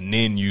the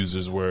Nin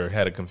users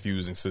had a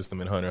confusing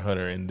system in Hunter x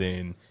Hunter, and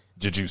then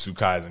Jujutsu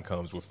Kaisen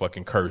comes with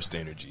fucking cursed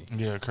energy."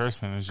 Yeah,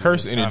 curse energy.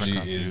 Curse is kinda energy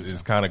confusing.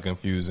 is kind of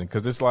confusing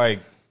because it's like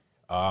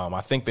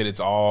I think that it's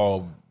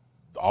all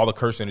the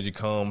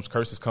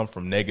curses come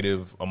from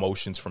negative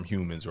emotions from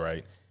humans,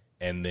 right?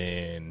 And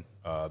then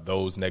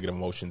those negative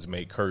emotions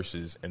make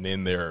curses, and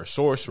then there are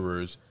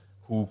sorcerers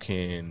who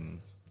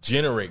can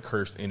generate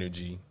cursed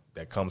energy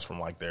that comes from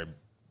like their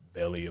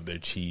belly of their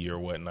chi or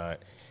whatnot,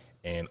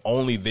 and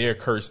only their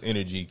cursed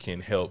energy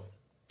can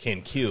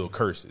kill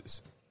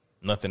curses.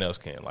 Nothing else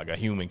can. Like a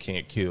human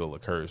can't kill a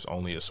curse.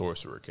 Only a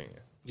sorcerer can.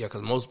 Yeah,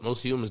 because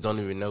most humans don't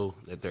even know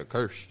that they're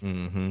cursed.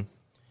 Mm-hmm.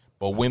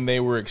 But when they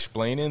were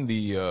explaining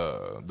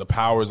the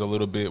powers a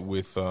little bit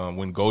with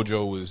when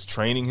Gojo was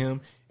training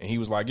him, and he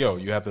was like, "Yo,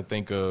 you have to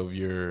think of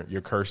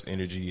your cursed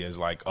energy as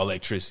like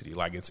electricity,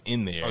 like it's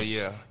in there. Oh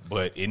yeah,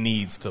 but it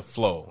needs to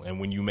flow. And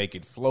when you make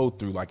it flow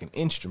through like an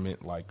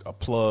instrument, like a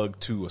plug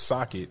to a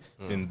socket,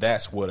 then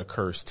that's what a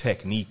cursed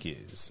technique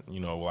is. You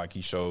know, like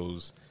he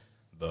shows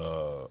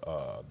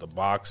the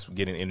box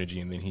getting energy,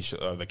 and then he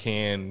the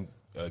can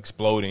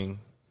exploding,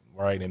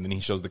 right? And then he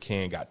shows the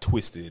can got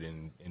twisted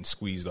and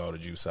squeezed all the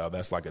juice out.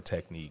 That's like a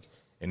technique,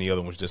 and the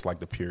other one's just like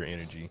the pure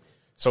energy.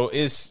 So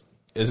it's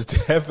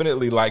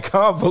definitely like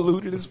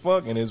convoluted as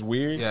fuck, and it's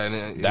weird. Yeah,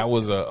 and that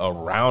was a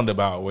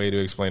roundabout way to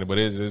explain it, but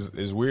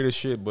it's weird as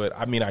shit. But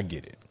I mean, I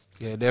get it.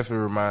 Yeah, it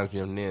definitely reminds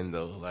me of Nen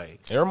though.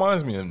 Like it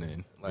reminds me of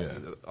Nen. Like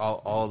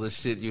all the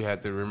shit you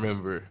have to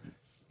remember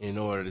in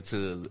order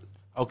to.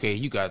 Okay,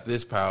 you got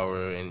this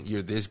power and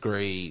you're this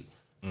grade.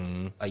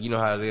 Mm-hmm. Like you know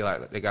how they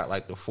got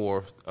like the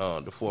fourth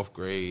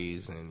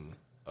grades and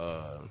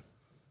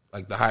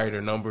like the higher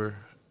the number,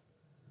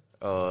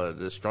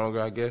 the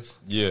stronger, I guess.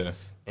 Yeah.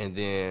 And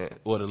then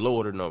or the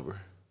lower the number,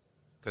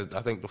 because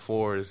I think the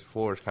four is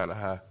kind of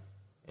high,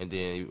 and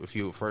then if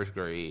you're first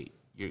grade,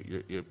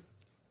 you're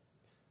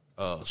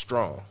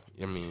strong.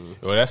 I mean,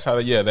 well, that's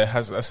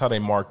how they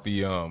mark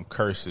the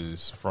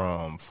curses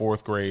from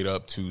fourth grade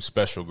up to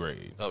special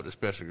grade. Oh, the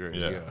special grade,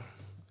 yeah.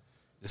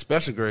 The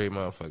special grade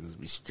motherfuckers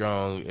be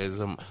strong as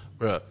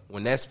bruh.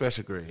 When that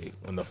special grade,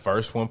 when the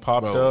first one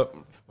popped up,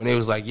 when they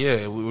was like,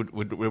 yeah,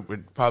 we're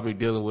probably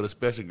dealing with a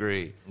special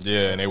grade.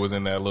 Yeah, and they was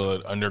in that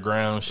little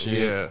underground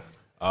shit.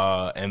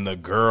 Yeah. And the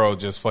girl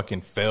just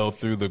fucking fell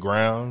through the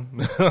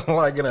ground.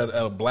 Like in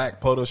a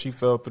black puddle she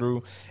fell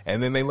through.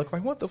 And then they look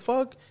like, what the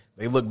fuck?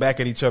 They look back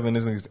at each other and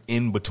this nigga's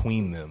in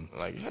between them.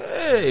 Like,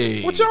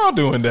 hey. What y'all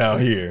doing down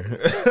here?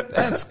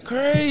 That's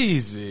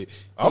crazy.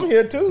 I'm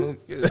here too.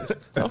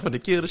 I'm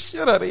finna kill the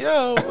shit out of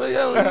y'all. But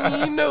y'all don't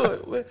even know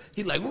it.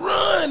 He like,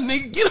 run,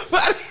 nigga, get up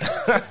out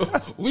of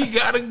here. We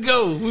gotta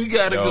go. We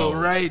gotta go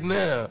right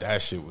now.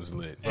 That shit was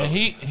lit. Bro.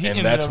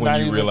 And that's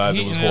when you realize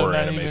it was horror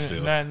anime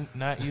still.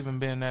 Not even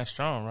being that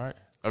strong, right?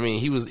 I mean,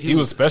 he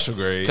was special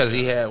grade. Because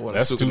he had one.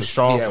 That's too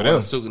strong for them.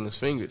 Sukino's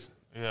fingers.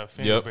 Yeah,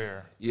 finger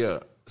bear. Yeah.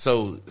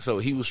 So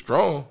he was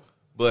strong,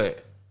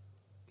 but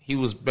he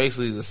was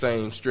basically the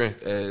same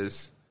strength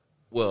as,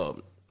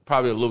 well,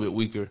 probably a little bit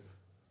weaker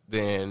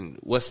than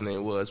what's the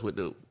name was with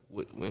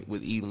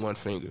eating one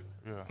finger.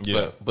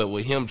 Yeah. But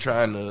with him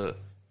trying to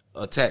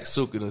attack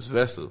Sukino's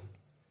vessel,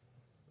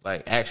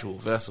 like actual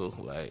vessel,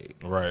 like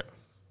right,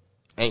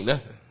 ain't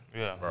nothing.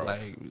 Yeah, bro.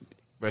 Like,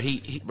 but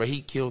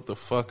he killed the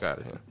fuck out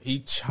of him. He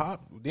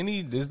chopped. Didn't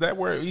he? Is that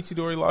where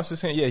Itadori lost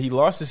his hand? Yeah, he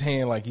lost his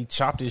hand. Like he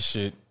chopped his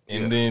shit.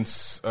 And then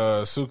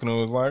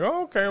Sukino was like,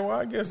 oh, okay, well,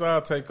 I guess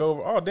I'll take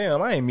over. Oh,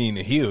 damn, I ain't mean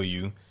to heal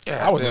you.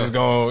 Yeah, I was just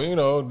going,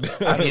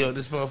 I healed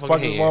this motherfucker. Fuck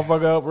this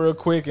motherfucker up real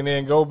quick and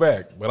then go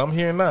back. But I'm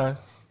here now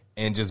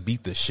and just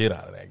beat the shit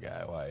out of that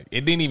guy. Like,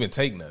 it didn't even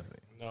take nothing.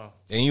 No.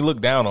 And he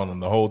looked down on him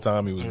the whole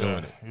time he was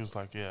doing it. He was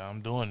like, yeah, I'm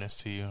doing this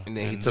to you. And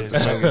then he took the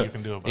finger. You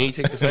can do about and he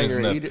took the finger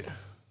and eat it.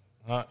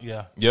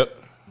 Yeah. Yep.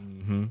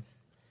 Mm-hmm.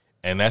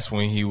 And that's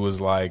when he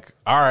was like,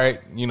 all right,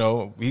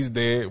 he's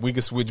dead. We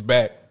can switch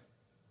back.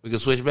 We can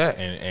switch back.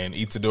 And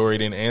Itadori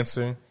didn't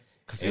answer.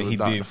 And he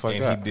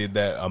did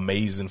that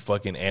amazing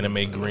fucking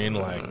anime grin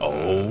like,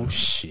 oh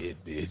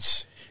shit,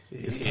 bitch.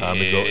 It's time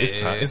to go.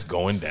 It's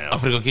going down. I'm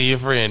gonna go kill your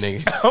friend,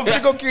 nigga. I'm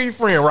gonna go kill your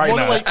friend right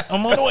now.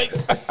 I'm on the way.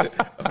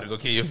 I'm gonna go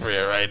kill your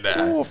friend right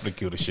now. Ooh, I'm gonna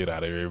kill the shit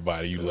out of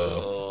everybody you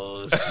love.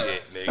 Oh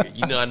shit,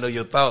 nigga. I know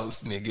your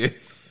thoughts, nigga.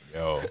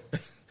 Yo.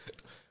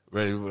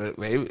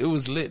 It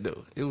was lit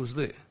though. It was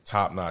lit.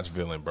 Top notch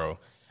villain, bro.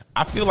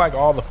 I feel like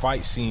all the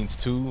fight scenes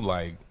too,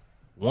 like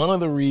one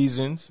of the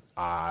reasons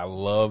I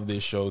love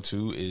this show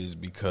too is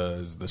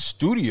because the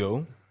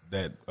studio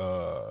that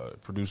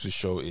produces the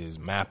show is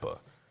MAPPA.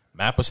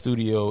 MAPPA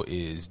Studio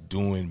is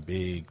doing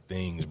big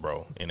things,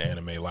 bro, in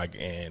anime. Like,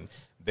 and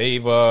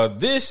they've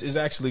this is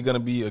actually going to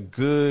be a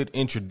good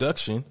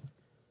introduction.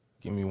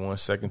 Give me 1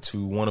 second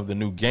to one of the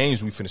new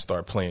games we finna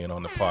start playing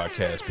on the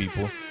podcast,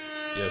 people.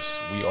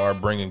 Yes, we are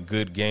bringing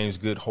good games,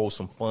 good,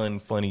 wholesome,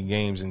 funny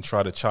games, and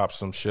try to chop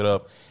some shit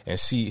up and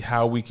see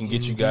how we can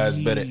get you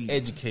guys better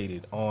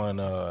educated on,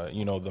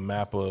 the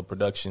MAPPA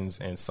productions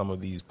and some of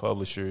these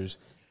publishers,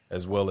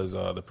 as well as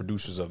the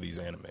producers of these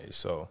animes.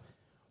 So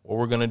what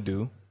we're going to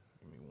do,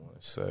 give me 1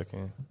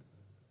 second.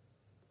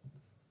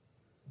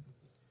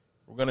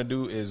 What we're going to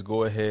do is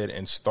go ahead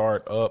and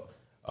start up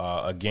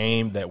a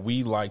game that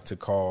we like to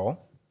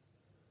call,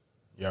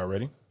 y'all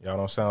ready? Y'all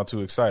don't sound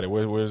too excited.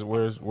 Where's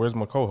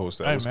my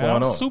co-host at? Hey, What's man, going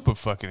I'm on? super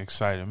fucking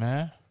excited,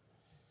 man.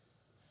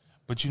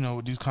 But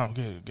with these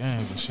complicated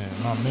games and shit,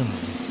 my memory.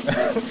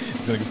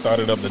 This nigga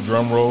started up the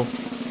drum roll.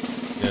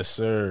 Yes,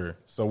 sir.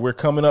 So we're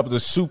coming up with the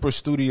Super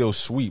Studio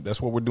Sweep.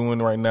 That's what we're doing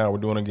right now. We're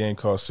doing a game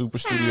called Super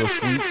Studio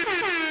Sweep.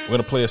 We're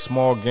going to play a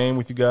small game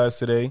with you guys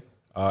today.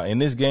 In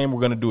this game, we're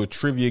going to do a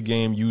trivia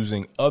game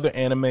using other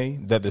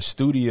anime that the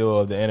studio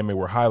of the anime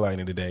we're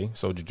highlighting today,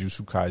 so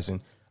Jujutsu Kaisen,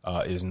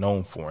 is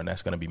known for, and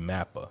that's going to be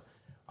MAPPA.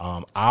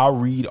 I'll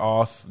read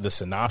off the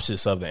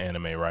synopsis of the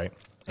anime, right?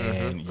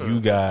 And you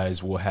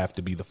guys will have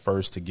to be the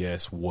first to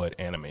guess what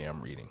anime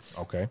I'm reading,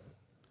 okay?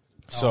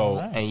 So,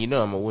 And you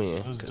know I'm going to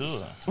win. Let's do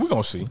it. we're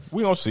going to see.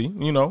 We're going to see.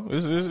 You know,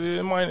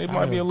 it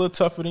might be a little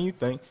tougher than you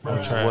think.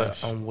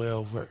 I'm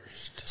well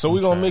versed. So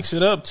we're going to mix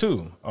it up,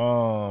 too.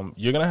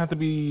 You're going to have to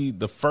be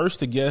the first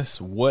to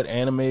guess what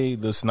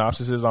anime the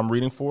synopsis is I'm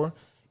reading for.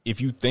 If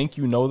you think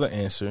you know the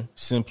answer,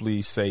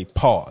 simply say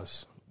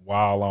pause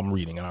while I'm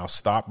reading, and I'll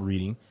stop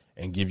reading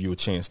and give you a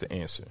chance to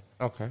answer.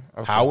 Okay.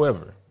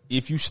 However,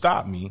 if you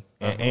stop me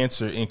and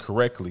answer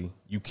incorrectly,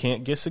 you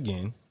can't guess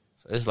again.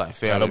 So it's like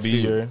That'll Family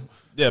be Feud.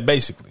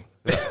 basically.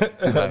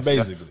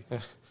 Basically.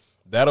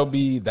 That'll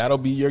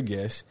be your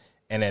guess.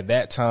 And at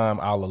that time,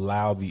 I'll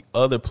allow the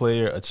other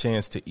player a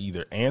chance to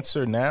either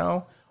answer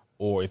now,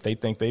 or if they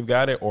think they've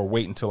got it, or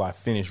wait until I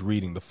finish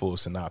reading the full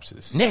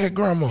synopsis. Nigga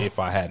grandma. If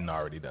I hadn't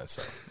already done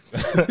so.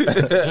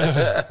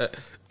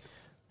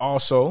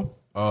 Also,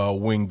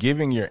 when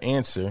giving your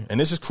answer, and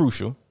this is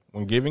crucial,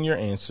 when giving your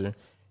answer,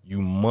 you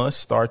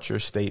must start your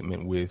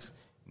statement with,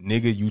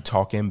 nigga, you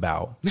talking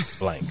about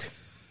blank.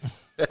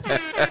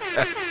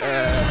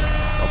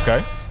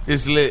 Okay?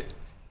 It's lit.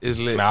 It's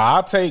lit. Now,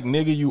 I'll take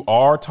nigga you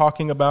are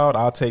talking about.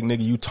 I'll take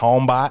nigga you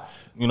talking about.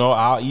 You know,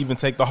 I'll even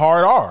take the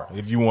hard R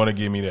if you want to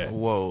give me that.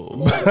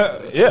 Whoa.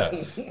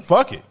 Yeah.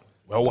 Fuck it.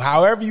 Well,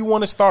 however you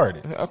want to start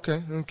it.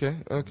 Okay.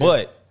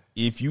 But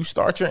if you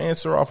start your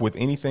answer off with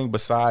anything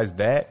besides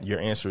that, your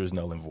answer is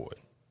null and void.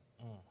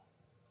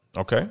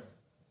 Okay?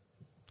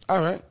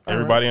 All right.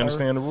 Everybody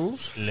understand the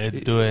rules? Let's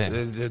do it.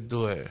 Let's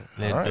do it.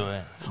 Let's do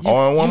it.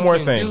 Oh, and one You more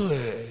can thing. do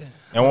it.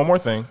 And one more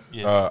thing.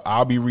 Yes.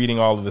 I'll be reading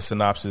all of the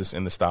synopsis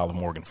in the style of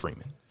Morgan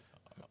Freeman.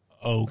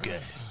 Okay.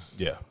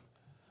 Yeah.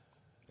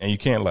 And you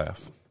can't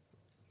laugh.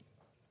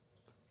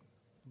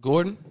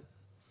 Gordon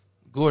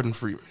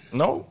Freeman.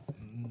 No?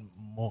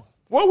 More.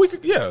 Well, we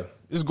could, yeah.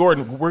 It's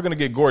Gordon. We're going to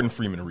get Gordon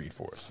Freeman to read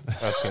for us.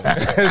 Okay.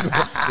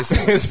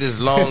 It's his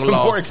long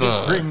lost Morgan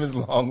son. Freeman's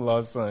long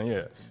lost son,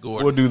 yeah.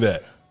 Gordon. We'll do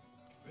that.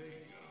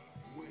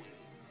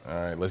 All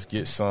right, let's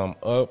get some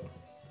up.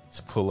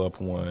 Let's pull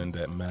up one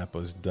that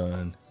Mappa's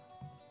done.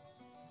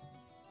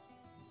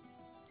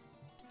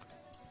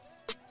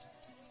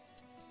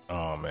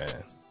 Oh, man.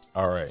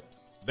 All right.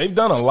 They've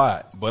done a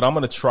lot, but I'm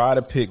going to try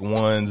to pick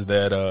ones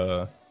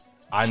that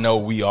I know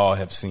we all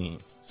have seen.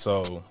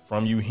 So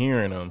from you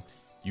hearing them,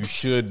 you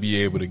should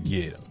be able to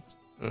get them.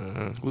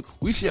 Mm-hmm.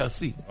 We shall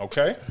see.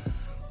 Okay?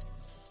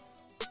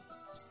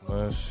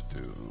 Let's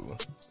do...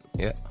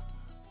 Yeah.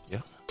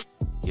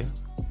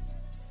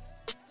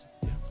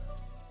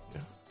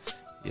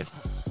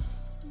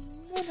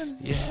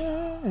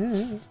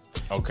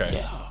 Okay.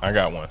 Yeah. I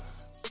got one.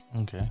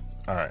 Okay.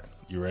 All right.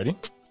 You ready?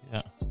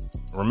 Yeah.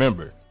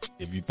 Remember,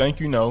 if you think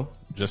you know,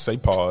 just say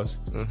pause.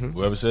 Mm-hmm.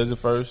 Whoever says it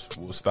first,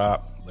 we'll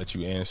stop, let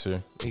you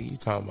answer. Nigga, you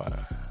talking about?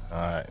 All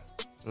right.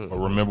 But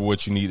remember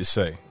what you need to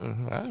say. I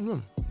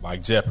remember.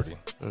 Like Jeopardy.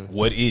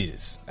 What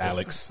is,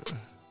 Alex?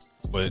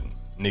 But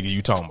nigga,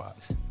 you talking about.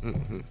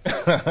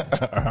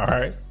 All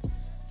right.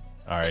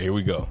 All right, here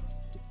we go.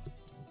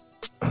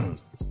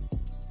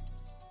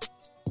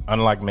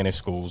 Unlike many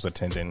schools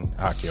attending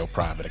Hakeo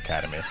Private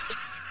Academy,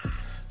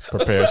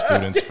 prepare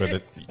students for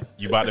the...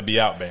 You about to be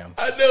out, Bam.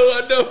 I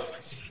know.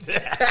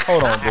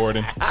 Hold on,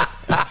 Gordon.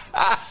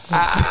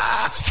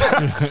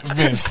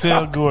 Vince,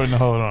 tell Gordon to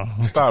hold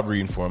on. Stop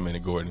reading for a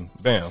minute, Gordon.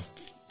 Bam.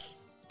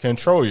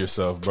 Control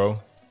yourself, bro.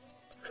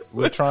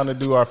 We're trying to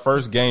do our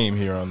first game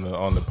here on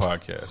the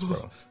podcast,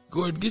 bro.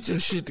 Gordon, get your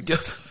shit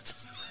together.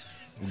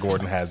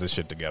 Gordon has his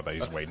shit together.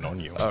 He's waiting on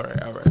you. All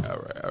right.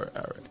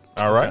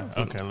 All right?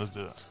 Okay, let's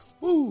do it.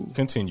 Woo.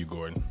 Continue,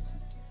 Gordon.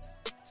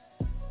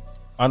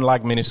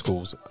 Unlike many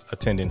schools,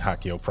 attending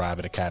Hakeo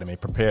Private Academy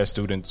prepare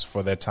students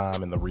for their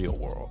time in the real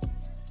world.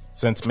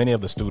 Since many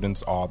of the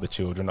students are the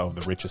children of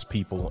the richest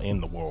people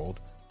in the world,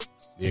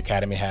 the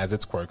academy has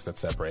its quirks that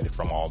separate it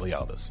from all the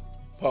others.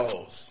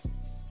 Pause.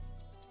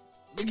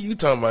 Nigga, you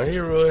talking about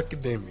Hero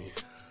Academia.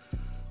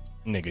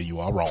 Nigga,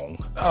 you are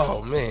wrong.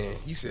 Oh, man.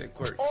 He said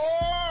quirks.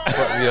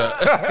 Fuck me up.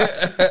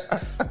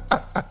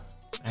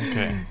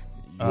 Okay.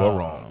 You are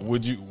wrong.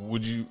 Would you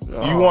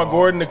want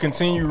Gordon to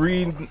continue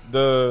reading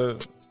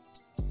the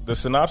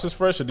synopsis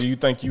first, or do you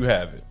think you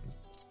have it?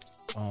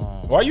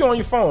 Why are you on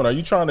your phone? Are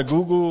you trying to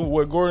Google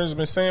what Gordon's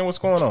been saying? What's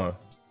going on?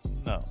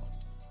 No.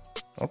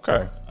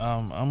 Okay.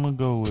 I'm gonna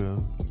go with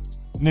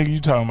nigga.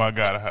 You talking about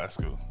God of High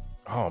School?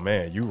 Oh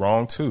man, you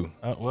wrong too.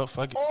 Well,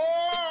 fuck it.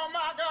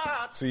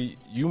 See,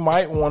 you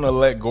might want to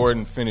let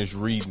Gordon finish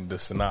reading the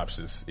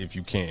synopsis if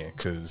you can,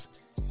 because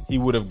he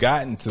would have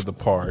gotten to the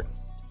part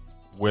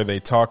where they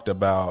talked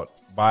about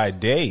by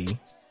day,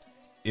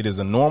 it is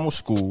a normal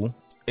school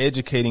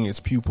educating its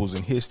pupils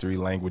in history,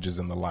 languages,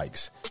 and the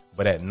likes.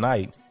 But at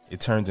night, it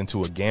turns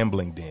into a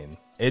gambling den,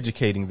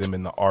 educating them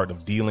in the art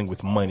of dealing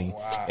with money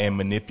and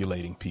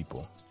manipulating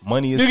people.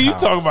 Money is Nigga, you power.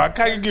 talking about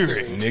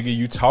Kakiguri. Nigga,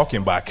 you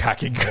talking about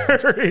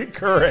Kakiguri.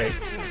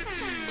 Correct.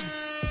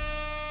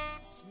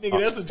 Nigga,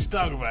 that's what you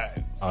talking about.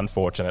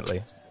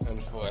 Unfortunately,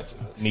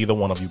 Unfortunately. neither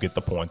one of you get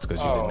the points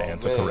because you didn't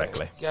answer man.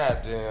 correctly.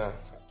 Goddamn.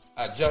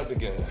 I jumped the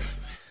gun.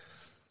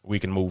 We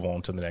can move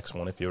on to the next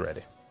one if you're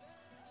ready.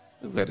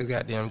 Look at this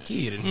goddamn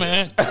kid in here.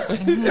 Man,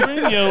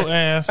 bring your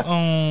ass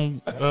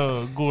on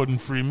Gordon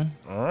Freeman.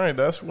 All right,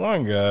 that's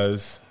one,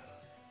 guys.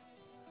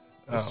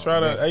 Let's try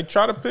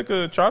to pick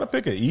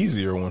an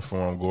easier one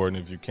for him, Gordon,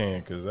 if you can,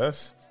 because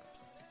it's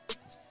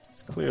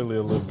clearly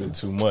a little bit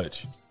too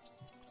much.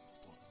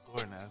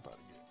 Gordon ass about to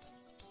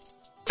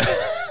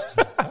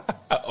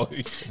Oh,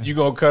 you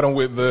gonna cut him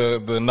with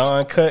the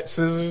non-cut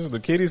scissors, the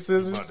kitty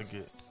scissors? About to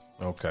get.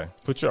 Okay,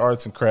 put your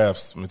arts and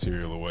crafts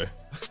material away.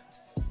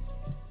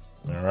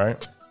 All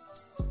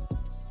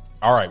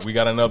right. We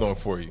got another one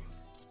for you.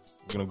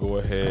 We're gonna go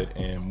ahead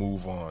and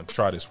move on.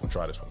 Try this one.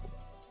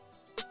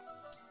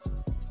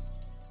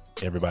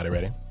 Everybody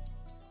ready?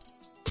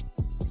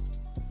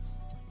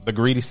 The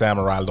greedy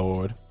samurai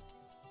lord,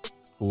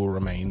 who will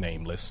remain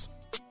nameless,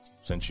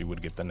 since you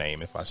would get the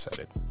name if I said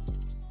it.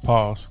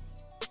 Pause.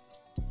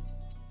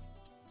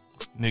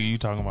 Nigga, you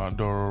talking about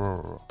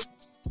Dororo.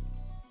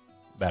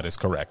 That is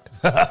correct.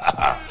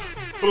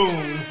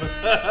 Boom.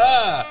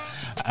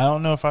 I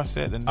don't know if I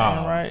said the name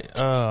right.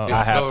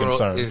 I have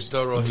concerns. It's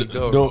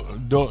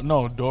Dorohedoro.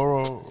 No,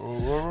 Dororo.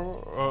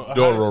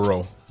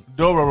 Dororo.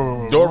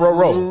 Dororo.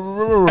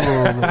 Dororo.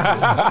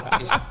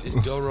 It's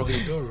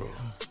Dorohedoro.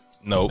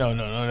 Nope.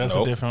 No. That's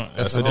Nope. a different.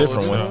 That's a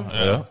different one.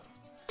 Yeah.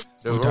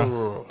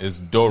 Dororo. It's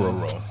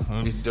Dororo.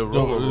 It's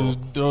Dororo.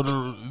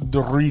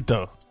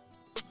 Dorito.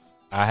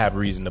 I have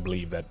reason to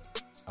believe that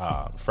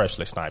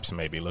Freshly Snipes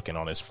may be looking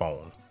on his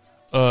phone.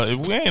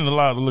 If we ain't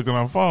allowed to look at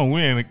our phone,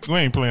 we ain't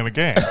playing the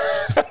game.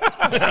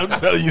 I'll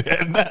tell you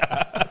that now.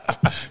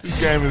 This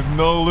game is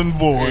null and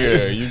void.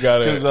 Yeah, you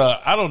gotta. Because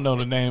I don't know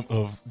the name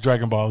of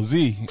Dragon Ball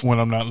Z when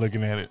I'm not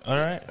looking at it. All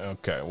right.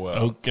 Okay,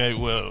 well,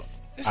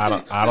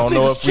 I don't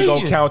know if we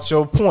gonna count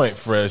your point,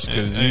 Fresh,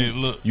 because Hey,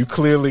 look. you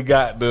clearly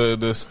got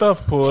the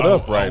stuff pulled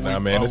up right now,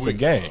 man. It's a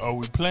game. Are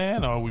we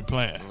playing or are we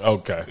playing?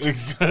 Okay.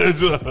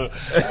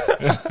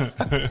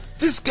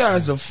 This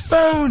guy's a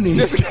phony.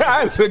 This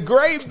guy's a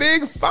great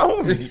big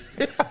phony.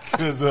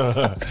 Because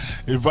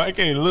if I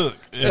can't look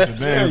at the Yeah,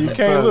 damn, you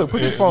can't look.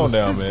 Put your phone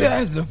down, This man.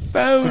 guy's a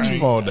phony. Put your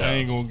phone I down.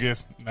 ain't gonna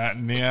guess not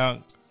now.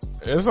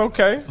 It's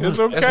okay. It's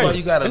okay. That's why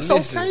you gotta it's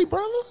listen. okay,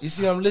 brother. You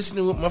see, I'm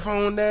listening with my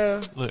phone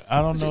down. Look, I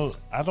don't know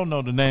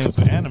the names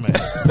of anime.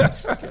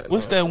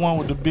 What's that one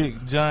with the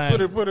big giant?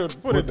 Put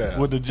it down.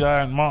 With the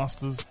giant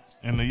monsters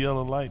and the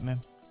yellow lightning.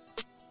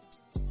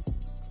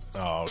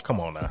 Oh,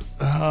 come on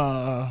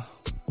now.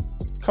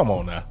 Come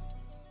on now.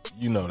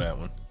 You know that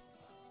one.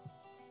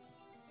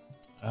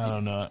 I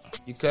don't know.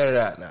 You cut it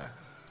out now.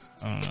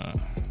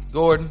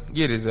 Gordon,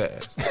 get his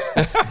ass.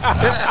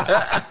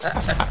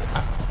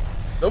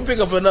 Don't pick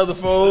up another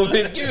phone.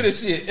 Give me the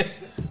shit.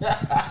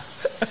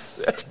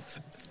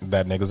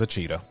 That nigga's a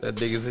cheater. That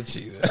nigga's a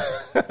cheater.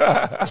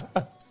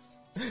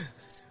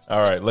 All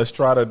right, let's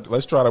try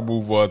to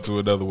move on to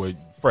another way.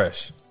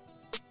 Fresh.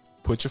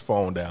 Put your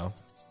phone down.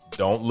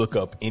 Don't look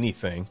up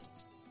anything,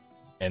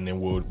 and then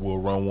we'll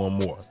run one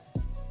more.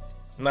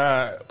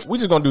 Nah, we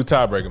just gonna do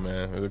tiebreaker,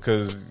 man,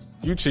 because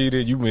you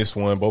cheated, you missed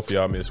one, both of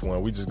y'all missed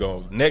one. We just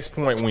gonna next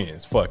point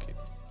wins. Fuck it.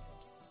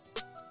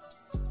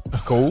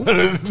 Cool.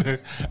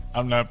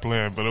 I'm not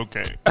playing, but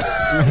okay.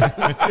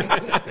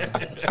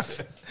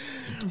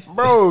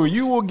 Bro,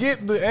 you will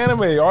get the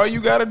anime. All you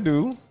gotta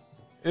do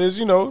is,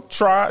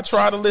 try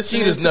to listen.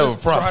 Cheaters never Try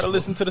to prosper.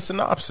 listen to the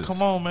synopsis.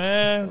 Come on,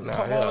 man. Nah,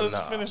 Come hell on, let's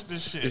nah. finish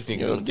this shit. This nigga You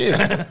gonna don't get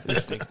it.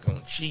 This nigga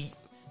gonna cheat.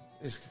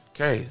 It's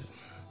crazy.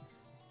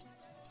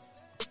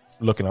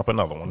 Looking up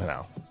another one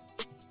now.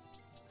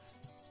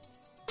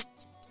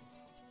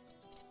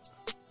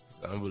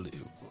 It's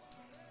unbelievable.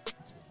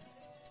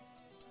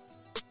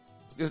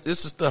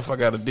 This is stuff I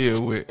got to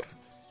deal with.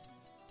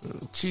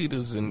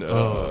 Cheaters and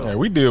Hey,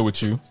 we deal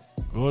with you.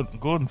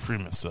 Gordon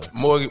Freeman sucks.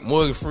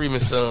 Morgan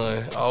Freeman's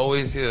son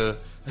always here.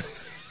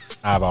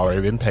 I've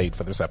already been paid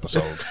for this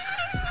episode.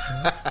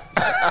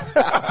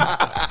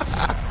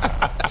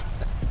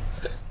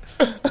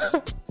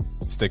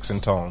 Sticks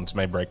and tones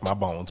may break my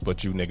bones,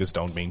 but you niggas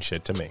don't mean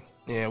shit to me.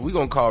 Yeah, we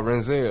gonna call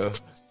Renzel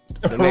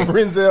the next,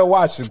 Renzel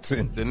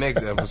Washington. the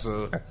next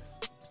episode.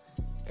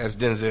 That's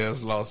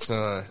Denzel's lost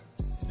son.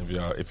 If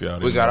y'all We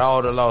didn't got know.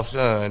 all the lost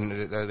son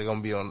that they're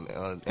gonna be on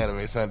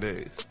Anime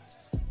Sundays.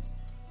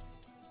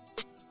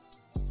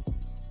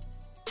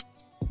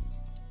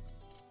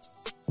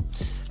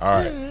 All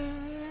right,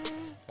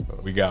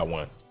 we got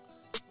one.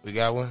 We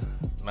got one.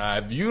 Now,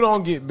 if you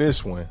don't get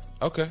this one,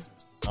 Okay.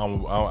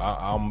 I'm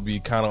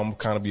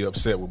kind of be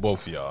upset with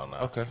both of y'all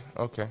now.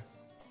 Okay.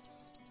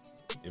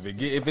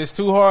 If it's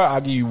too hard,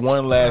 I'll give you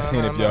one last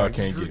hint if y'all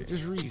can't get it.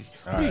 Just read.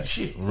 All Read right.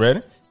 shit.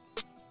 Ready?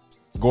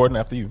 Gordon,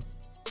 after you.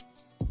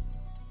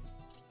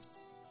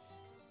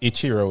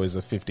 Ichiro is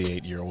a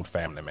 58-year-old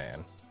family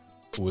man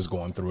who is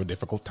going through a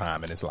difficult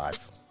time in his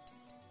life.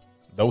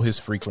 Though his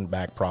frequent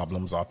back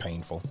problems are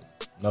painful,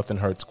 nothing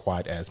hurts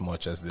quite as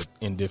much as the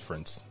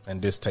indifference and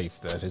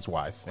distaste that his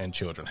wife and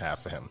children have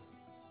for him.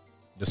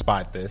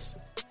 Despite this,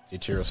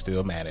 Ichiro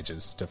still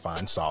manages to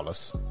find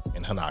solace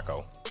in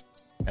Hanako,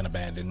 an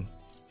abandoned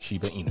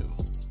Shiba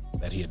Inu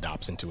that he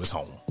adopts into his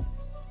home.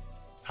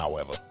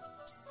 However,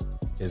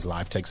 his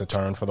life takes a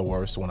turn for the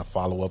worse when a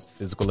follow-up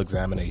physical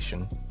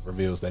examination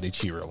reveals that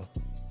Ichiro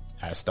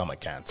has stomach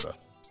cancer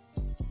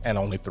and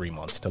only 3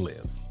 months to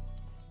live.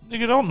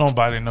 Nigga, don't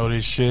nobody know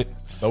this shit.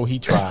 Though he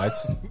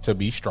tries to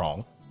be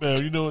strong,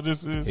 Man, you know what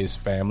this is? his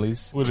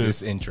family's What is?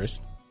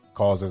 disinterest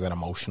causes an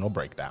emotional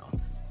breakdown.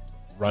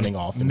 Running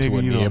off into Nigga,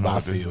 a you don't know nearby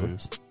what this field,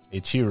 is.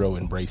 Ichiro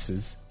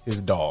embraces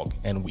his dog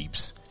and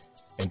weeps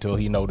until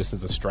he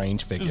notices a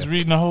strange Just figure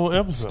reading the whole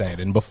episode.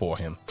 standing before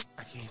him.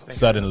 I can't think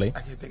Suddenly,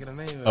 I can't think of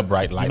the name. a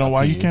bright light You know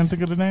why you appears, can't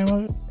think of the name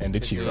of it? and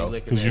Ichiro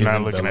Because you're is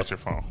not looking enveloped at your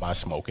phone. by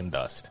smoke and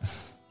dust.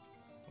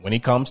 When he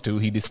comes to,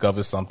 he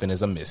discovers something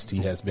is amiss. He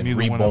has been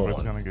Neither one of us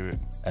reborn gonna get it.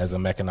 as a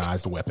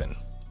mechanized weapon,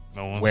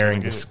 No one's wearing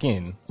gonna the get it.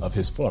 skin of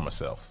his former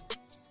self.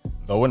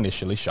 Though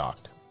initially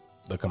shocked,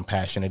 the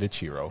compassionate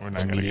Ichiro We're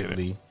not gonna get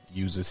immediately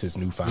uses his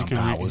He newfound can,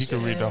 read, he powers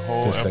can read the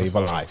whole to save a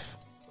episode. life.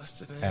 What's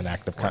the name? An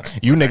act of kindness.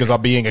 You niggas are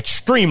being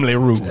extremely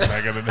rude.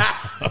 I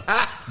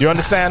gotta- Do you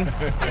understand?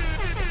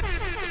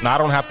 Now, I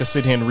don't have to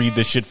sit here and read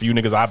this shit for you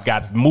niggas. I've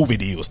got movie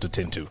deals to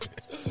tend to.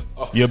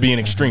 You're being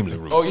extremely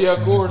rude. Oh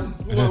yeah, Gordon.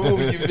 What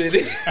movie you been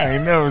in? I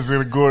ain't never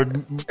seen a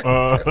Gordon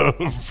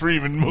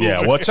Freeman movie.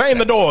 Yeah, well, chain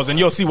the doors and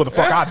you'll see where the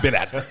fuck I've been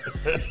at.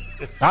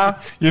 Huh?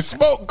 You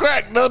smoke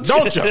crack, don't you?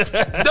 Don't you?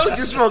 Don't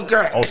just smoke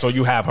crack. Oh, so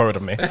you have heard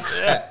of me.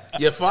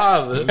 Your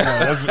father.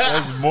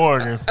 That's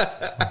Morgan.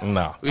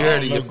 No. We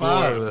heard of your look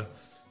father.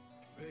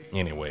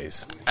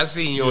 Anyways. I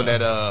seen you on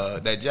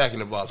that Jack in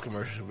the Box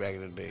commercial back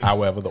in the day.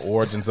 However, the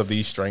origins of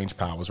these strange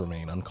powers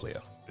remain unclear.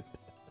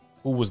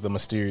 Who was the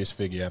mysterious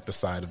figure at the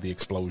site of the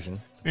explosion?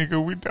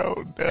 Nigga, we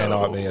don't know. And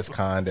are they as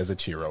kind as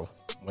Ichiro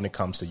when it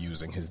comes to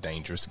using his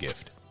dangerous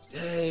gift?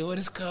 Hey, what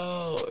is it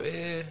called,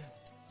 man?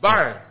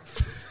 Bang.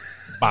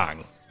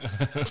 Bang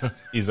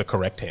is a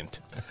correct hint.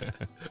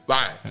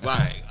 Bang.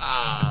 Bang.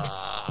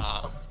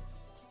 Ah.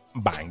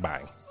 Bang,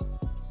 bang.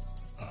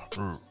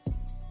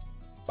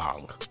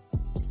 Bang.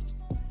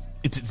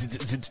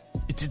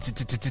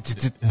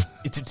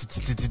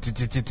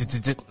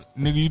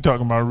 Nigga, you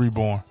talking about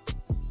Reborn.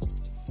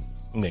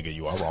 Nigga,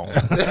 you are wrong.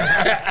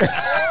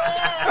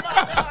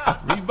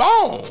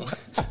 Reborn.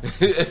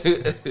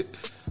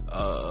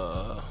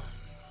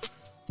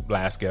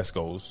 Last guess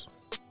goes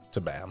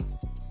to Bam.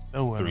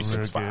 That wasn't a real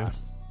 365.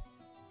 guess.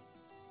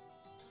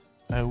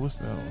 Hey, what's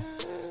that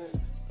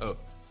one?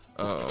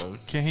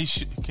 Can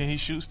he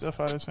shoot stuff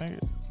out of his fingers?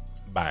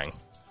 Bang.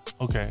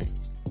 Okay.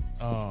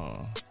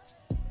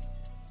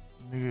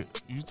 Nigga,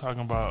 you talking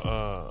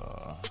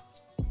about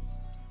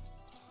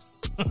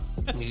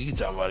You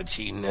talking about a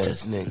cheating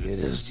ass nigga.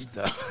 That's what you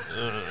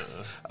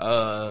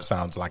talking.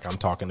 Sounds like I'm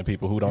talking to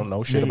people who don't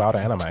know shit Nigga. about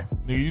anime.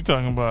 nigga, you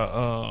talking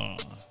about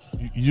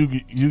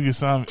Yugi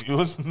Sami.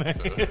 What's his name?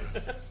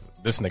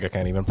 This nigga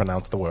can't even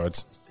pronounce the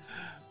words.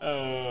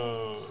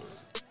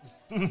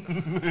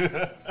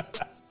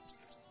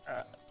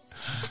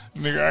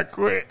 Nigga, I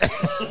quit.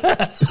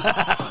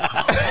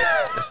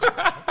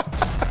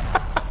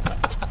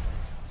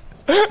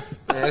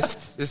 Man,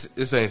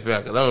 this ain't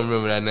fair. 'Cause I don't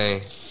remember that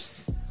name.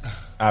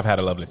 I've had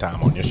a lovely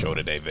time on your show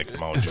today, Victor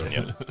Moan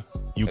Jr.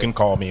 You can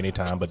call me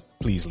anytime, but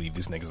please leave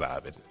these niggas out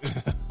of it.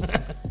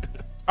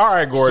 All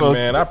right, Gordon, So-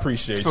 man. I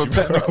appreciate so you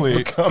bro,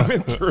 technically- for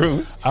coming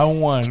through. I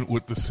won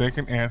with the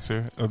second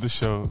answer of the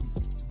show.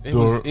 It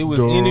was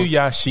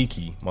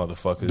Inuyashiki,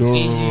 motherfuckers.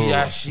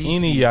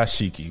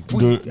 Inuyashiki.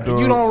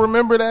 You don't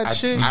remember that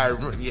shit? I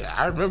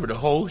remember the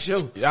whole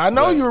show. I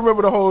know you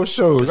remember the whole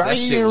show. I That ain't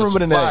shit even was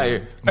remember the fire,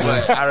 name.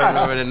 but I don't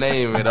remember the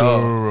name at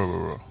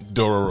all.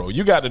 Dororo.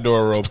 You got the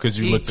Dororo because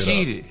you He looked it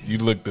cheated. up. You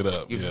looked it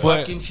up. You yeah.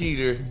 fucking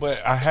cheater.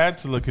 But I had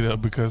to look it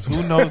up because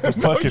who knows the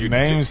fucking you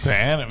names to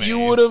anime? You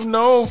would have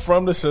known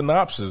from the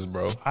synopsis,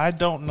 bro. I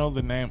don't know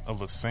the name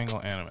of a single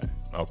anime.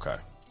 Okay.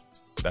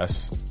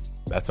 That's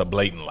a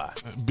blatant lie.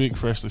 Big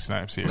Freshly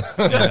Snipes here.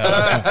 and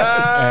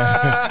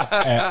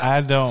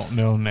I don't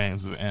know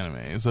names of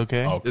animes,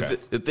 okay? Okay.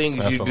 The things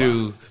That's you a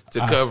do to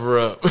cover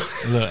up.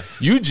 Look,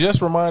 You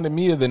just reminded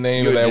me of the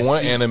name of You're that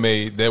one deceived.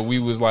 anime that we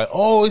was like,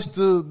 oh, it's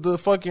the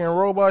fucking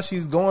robot.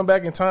 She's going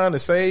back in time to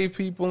save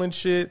people and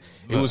shit.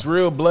 It was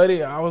real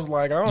bloody. I was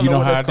like, I don't You know know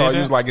what how that's I did called. You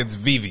that? was like, it's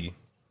Vivi.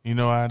 you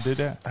know how I did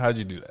that? How'd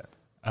you do that?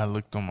 I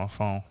looked on my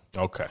phone.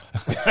 Okay.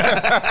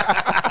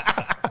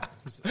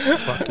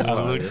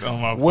 I looked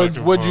on my What'd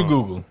fucking you phone.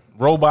 Google?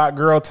 Robot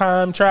girl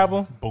time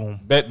travel? Boom.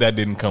 Bet that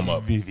didn't come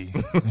up. Vivi.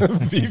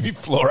 Vivi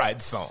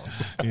Fluoride song.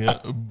 Yeah,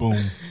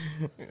 boom.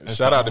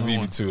 Shout out to only Vivi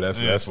one. too. That's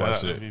Yeah, my shout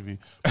out to shit. Vivi.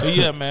 But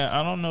yeah, man,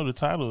 I don't know the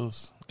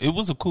titles. It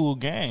was a cool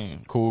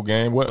game. Cool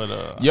game. What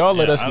But, y'all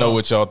let yeah, us I know don't-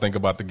 what y'all think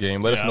about the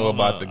game. Let us Yeah, I know don't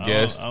about the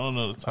guest. I don't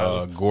know the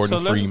titles.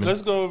 Gordon so Freeman.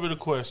 Let's go over the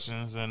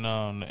questions and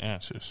the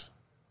answers.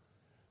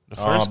 The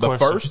first The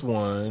question. first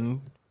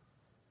one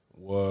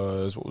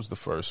was, what was the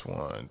first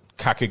one?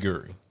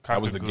 Kakegurui.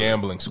 That was the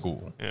gambling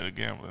school. Yeah, the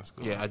gambling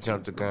school. Yeah, I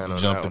jumped the gun on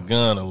Jumped the that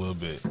gun a little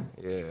bit. one.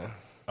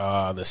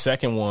 Yeah. The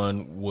second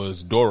one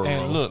was Dororo.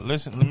 And look,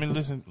 listen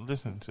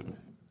to me.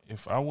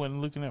 If I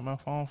wasn't looking at my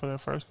phone for that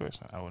first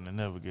question, I would have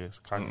never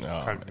guessed.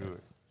 Kakegurui.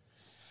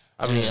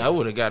 I mean, I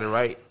would have got it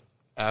right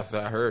after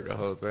I heard the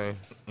whole thing.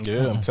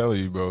 Yeah, I'm telling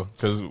you, bro.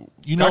 Because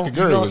You know was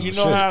the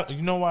shit.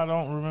 you know why I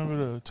don't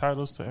remember the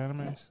titles to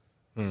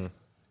animes?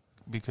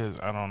 Because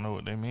I don't know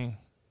what they mean.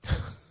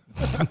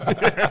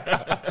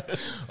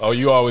 Oh,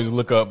 you always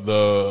look up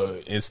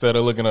instead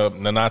of looking up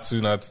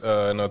Nanatsu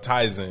no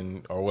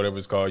Taisen or whatever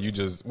it's called, you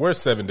just, where's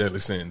Seven Deadly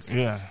Sins?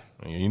 Yeah.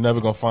 You're never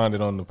going to find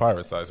it on the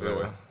pirate sites that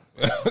way.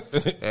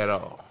 At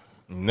all.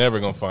 Never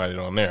going to find it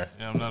on there.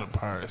 Yeah, I'm not a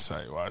pirate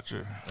site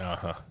watcher.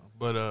 Uh-huh.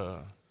 But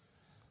Don't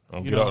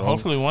You get know, out-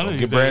 hopefully one of don't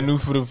these get brand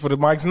days- new for the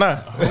mics now.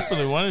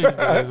 hopefully one of these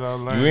days I'll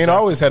learn. You ain't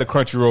always had a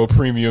Crunchyroll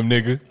premium,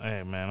 nigga.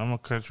 Hey man, I'm a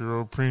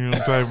Crunchyroll premium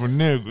type of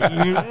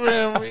nigga. You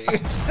feel me?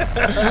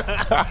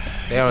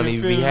 They don't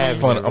even be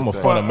having I'm a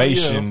everything.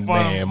 Funimation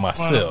man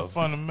myself.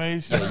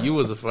 Funimation. You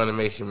was a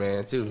Funimation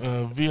man too.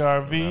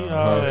 VRV,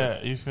 all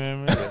that. You feel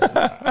me?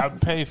 I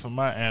pay for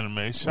my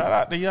anime. Shout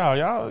out to y'all.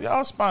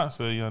 Y'all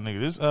sponsor a young nigga.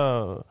 This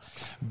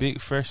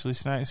big freshly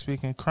snack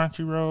speaking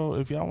Crunchyroll.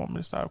 If y'all want me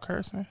to stop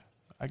cursing,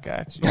 I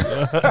got you.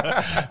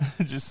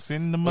 Just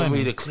send the Want me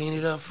money. to clean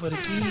it up for the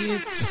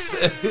kids?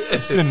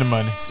 Send the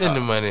money. Send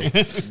the money.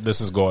 This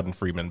is Gordon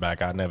Freeman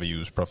back. I never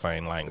use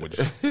profane language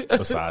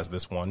besides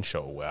this one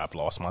show where I've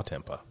lost my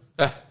temper.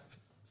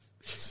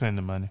 Send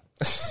the money.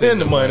 Send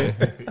the money.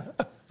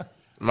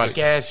 My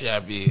cash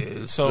app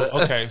is. So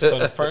okay, so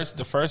the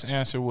first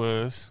answer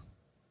was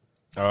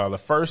The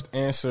first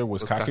answer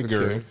was Kakegurui.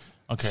 Kakegurui.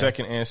 Okay.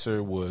 Second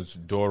answer was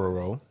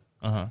Dororo.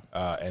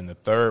 And the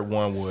third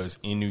one was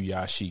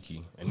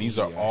Inuyashiki. And these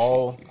are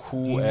all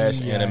cool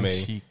ass anime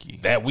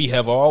Inuyashiki. that we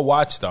have all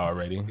watched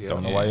already.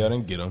 Don't know why y'all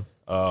didn't get them.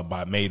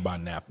 Made by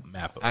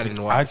Mappa. I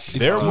didn't watch.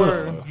 There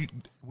were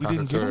we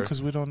didn't get them Kakegurui.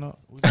 because we don't know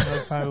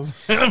the titles.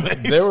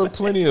 there were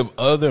plenty of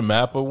other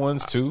Mappa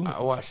ones too.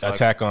 I watched, like,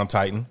 Attack on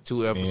Titan.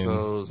 2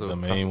 episodes being of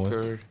the main one.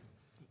 Kakegurui.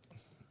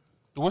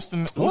 What's the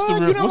What?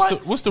 real You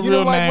don't what's the you real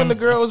don't like name? when the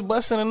girl was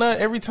busting a nut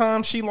every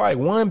time she like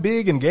won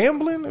big and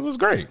gambling? It was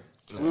great.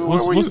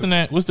 What's the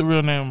name? What's the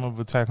real name of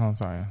Attack on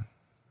Titan?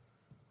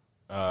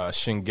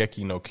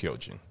 Shingeki no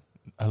Kyojin.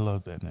 I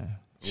love that name.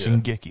 Yeah.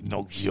 Shingeki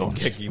no Kyojin.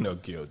 Shingeki no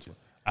Kyojin.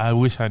 I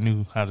wish I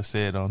knew how to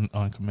say it on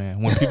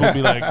command. When people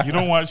be like, "You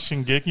don't watch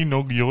Shingeki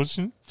no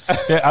Kyojin,"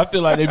 I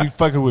feel like they be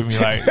fucking with me.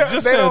 Like,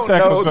 just They say don't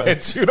Attack know on Titan.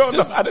 that you don't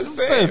know how to Just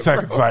say it, Attack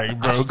on bro. Titan,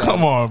 bro.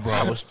 Come on, bro.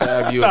 I will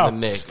stab you Stop-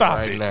 in the neck stop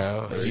right it.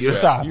 now.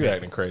 Stop You it.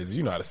 acting crazy.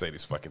 You know how to say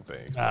these fucking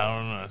things. I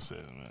don't know how to say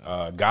it,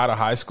 man. God of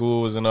High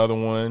School was another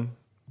one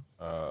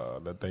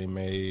that they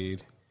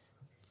made.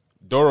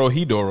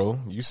 Dorohedoro.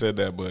 You said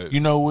that, but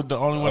You know what? The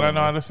only one I know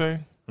how to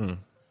say.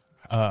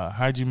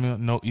 Hajime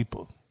no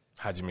Ippo.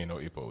 Hajime no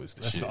Ippo is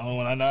the That's shit. the only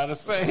one I know how to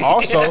say.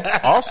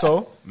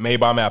 Also made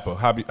by Mappa.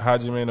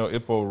 Hajime no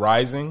Ippo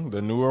Rising,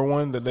 the newer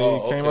one that they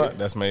came out,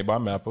 that's made by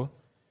Mappa.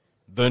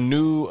 The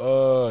new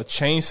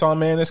Chainsaw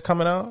Man that's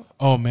coming out.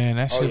 Oh man,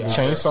 that shit. was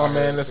Chainsaw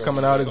Man that's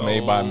coming out is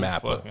made by so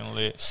Mappa. fucking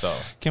lit. So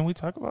Can we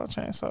talk about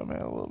Chainsaw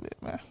Man a little bit,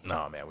 man?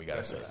 no, man, we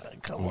gotta say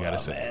that. Come We gotta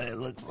say man. It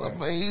looks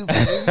amazing.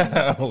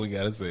 that. We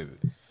gotta say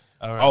that.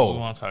 All right, Oh. we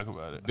want to talk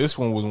about it. This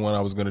one was one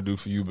I was gonna do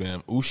for you,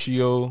 Bam.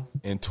 Ushio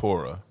and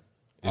Tora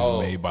is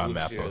made by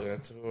Mappa.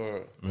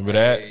 Remember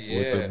that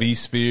with the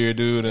beast spear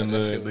dude and that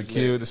the shit was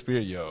kid lit. with the spear?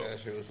 Yo, That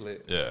shit was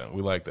lit. yeah,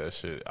 we like that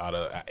shit.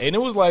 And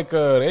it was like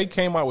they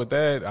came out with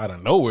that out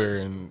of nowhere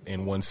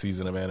in one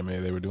season of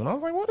anime they were doing. I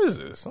was like, what is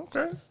this?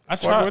 Okay, I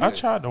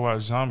tried to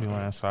watch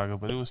Zombieland Saga,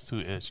 but it was too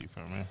edgy for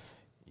me.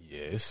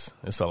 Yes,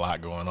 it's a lot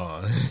going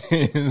on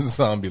in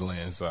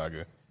Zombieland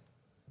Saga.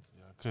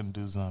 I couldn't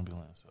do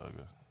Zombieland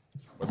Saga.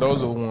 But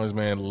those are the ones,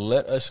 man.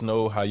 Let us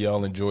know how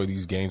y'all enjoy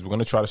these games. We're going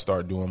to try to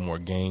start doing more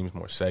games,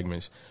 more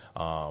segments,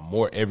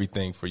 more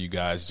everything for you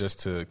guys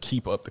just to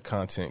keep up the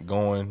content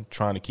going,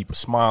 trying to keep a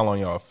smile on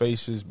y'all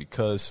faces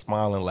because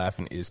smiling,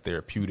 laughing is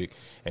therapeutic.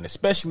 And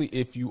especially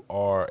if you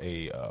are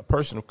a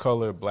person of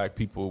color, black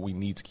people, we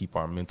need to keep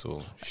our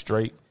mental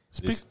straight.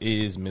 This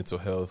is mental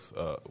health.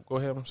 Go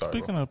ahead. I'm sorry.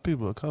 Speaking of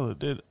people of color,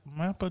 did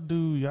Mappa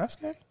do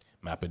Yasuke?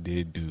 Mappa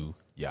did do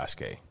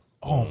Yasuke.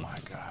 Oh my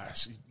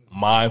gosh.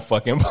 Mind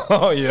fucking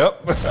ball.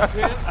 Yep.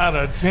 Out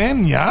of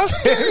 10,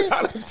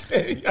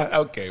 Yasuke?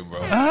 Okay, bro.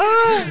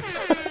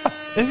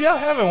 If y'all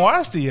haven't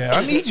watched it yet,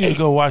 I need you to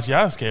go watch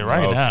Yasuke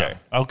right Okay.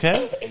 now.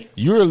 Okay?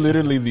 You're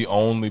literally the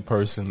only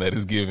person that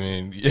is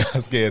giving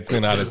Yasuke a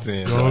 10 out of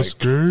 10. Like,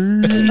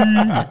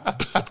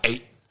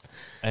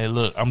 Hey,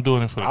 look, I'm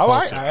doing it for the I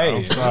like- culture. hey,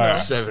 I'm sorry.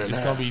 7.5. It's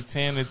going to be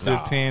 10 to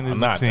 10 is I'm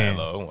a not 10.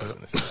 that low.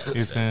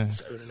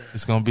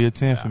 It's going to be a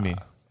 10 for me.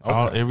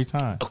 Every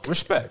time.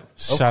 Respect.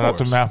 Shout out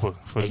to Mappa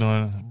for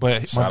doing.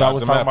 But Shout my dog out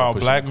was to talking Mappa about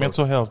pushing black the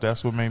mental health.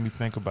 That's what made me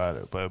think about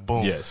it. But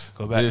boom, Yes.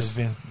 go back This-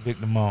 to Vic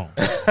Damone.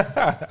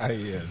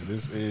 Yes,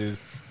 this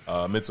is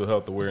mental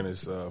health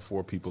awareness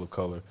for people of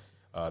color.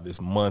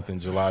 this month in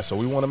July. So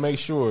we want to make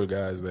sure,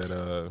 guys, that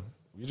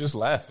you're just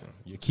laughing.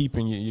 You're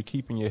keeping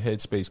your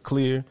headspace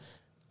clear,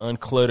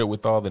 uncluttered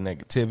with all the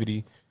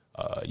negativity.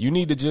 You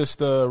need to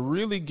just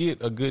really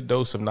get a good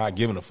dose of not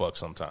giving a fuck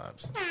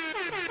sometimes.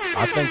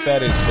 I think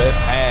that is best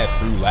had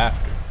through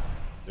laughter.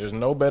 There's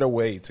no better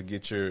way to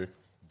get your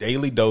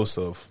daily dose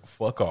of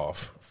fuck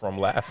off from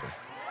laughing.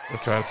 I'm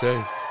trying to tell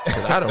you,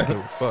 because I don't give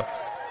a fuck.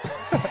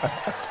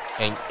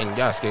 and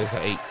y'all scared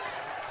to 8.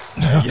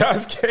 Y'all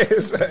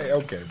scared? Say,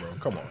 okay, bro,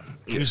 come on.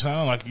 You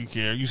sound like you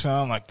care. You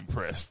sound like you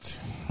pressed.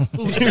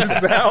 You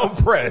sound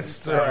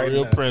pressed. I'm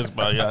real pressed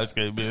by y'all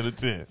scared being a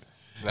 10.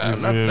 Nah,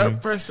 I'm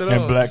not pressed at all.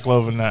 And Black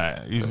Clover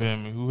 9. You feel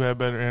me? Who had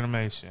better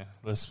animation?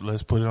 Let's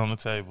put it on the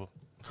table.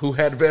 Who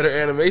had better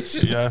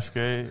animation?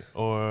 Yasuke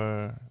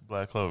or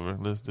Black Clover?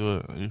 Let's do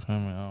it. You feel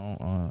me? I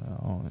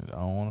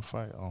don't want to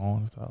fight. I don't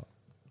want to talk.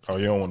 Oh,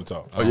 you don't want to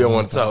talk? Oh, you don't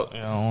want to talk?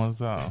 Yeah, I don't want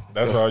to talk.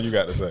 That's all you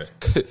got to say.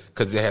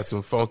 Because they had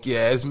some funky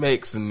ass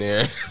makes in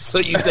there. So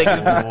you think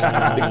it's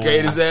the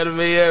greatest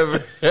anime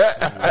ever?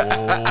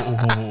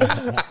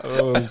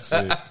 Oh,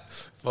 shit.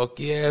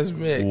 Funky ass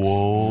mix.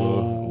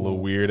 Little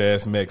weird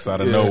ass mix out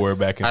of nowhere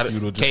back in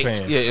feudal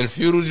Japan. Yeah, in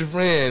feudal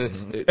Japan.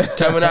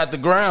 Coming out the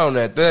ground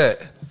at that.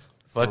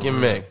 Fucking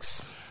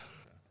mix.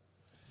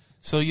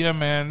 So yeah,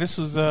 man, this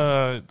was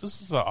an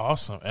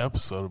awesome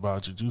episode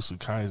about Jujutsu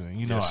Kaisen.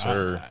 You know, Yes,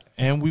 sir.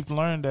 And we've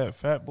learned that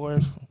Fat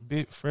Boy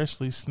Big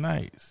Freshly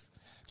Snipes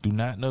do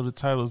not know the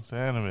titles to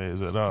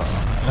animes at all.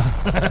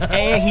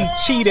 And he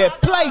cheated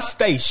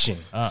PlayStation.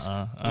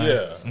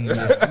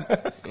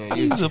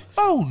 He's a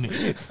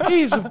phony.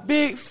 He's a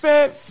big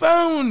fat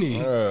phony.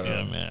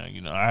 Yeah, man.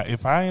 You know,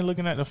 if I ain't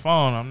looking at the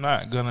phone, I'm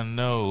not gonna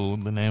know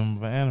the name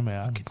of an anime.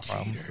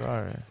 I'm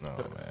sorry. No,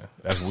 man,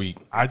 that's weak.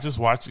 I just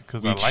watch it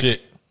because I like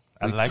shit. it.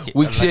 I like it.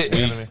 Weak I like shit. the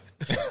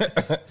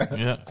anime.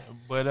 Yeah,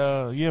 but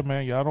yeah,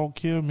 man, y'all don't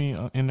kill me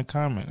in the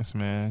comments,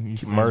 man.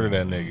 You Murder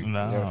that nigga.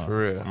 Nah, Yeah, for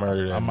real.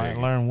 Murder that I might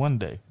nigga. learn one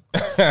day.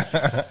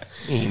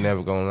 He ain't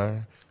never gonna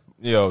learn.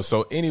 Yo,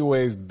 so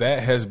anyways,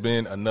 that has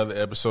been another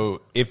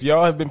episode. If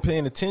y'all have been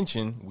paying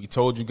attention, we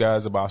told you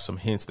guys about some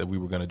hints that we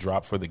were going to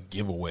drop for the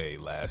giveaway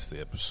last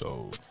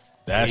episode.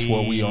 That's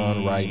what we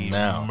on right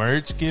now.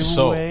 Merch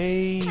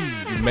giveaway. So,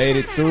 you made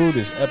it through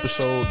this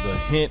episode. The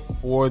hint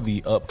for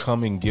the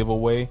upcoming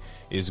giveaway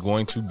is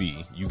going to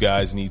be, you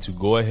guys need to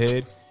go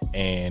ahead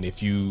and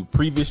if you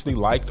previously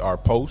liked our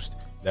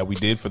post that we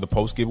did for the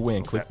post giveaway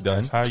and click done.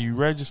 That's how you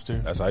register.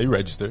 That's how you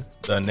register.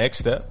 The next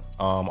step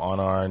on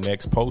our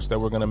next post that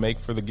we're going to make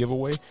for the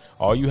giveaway,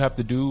 all you have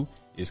to do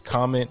is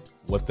comment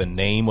what the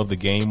name of the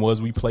game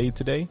was we played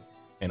today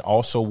and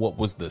also what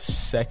was the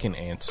second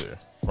answer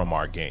from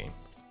our game.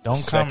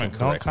 Don't comment.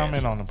 Don't correct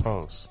comment answer. on the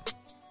post.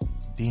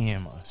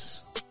 DM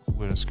us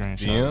with a screenshot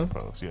DM? of the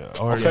post. Yeah,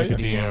 or Okay. you can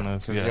DM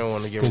us. Because Yeah, you don't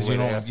want to give 'Cause away you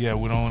the don't. answer. Yeah,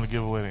 we don't want to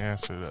give away the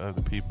answer to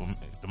other people.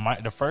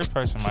 The first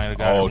person might have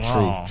got Oh, it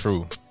true, wrong.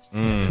 true.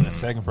 And the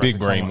second person Big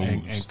brain come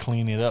moves. and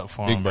clean it up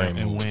for Big him brain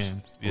and moves.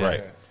 wins. Yeah.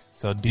 Right.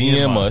 So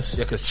DM us.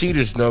 Yeah, because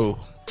cheaters know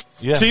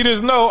Yeah.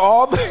 Cheaters know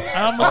all the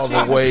all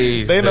the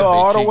ways. they that know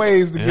all the cheat.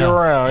 ways to get Yeah.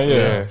 around. Yeah,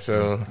 Yeah,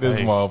 so this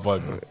Hey.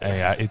 motherfucker.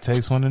 Hey, it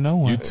takes one to know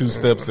one. You 2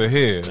 steps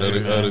ahead, or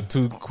the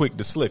too quick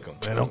to slick them.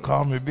 They don't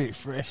call me Big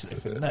Fresh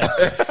for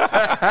nothing.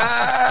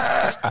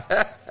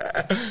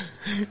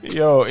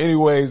 Yo,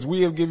 anyways,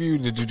 we have given you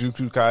the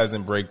Jujutsu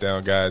Kaisen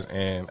breakdown, guys,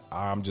 and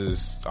I'm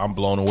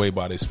blown away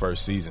by this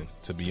first season,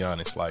 to be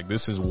honest. Like,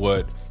 this is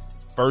what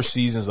first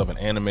seasons of an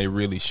anime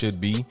really should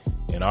be,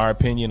 in our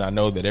opinion. I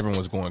know that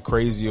everyone's going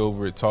crazy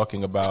over it,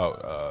 talking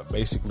about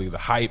basically the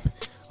hype,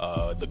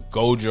 the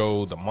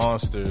Gojo, the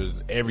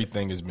monsters,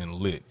 everything has been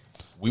lit.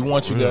 We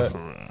want you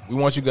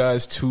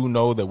guys to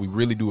know that we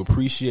really do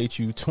appreciate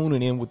you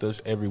tuning in with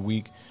us every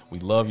week. We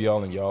love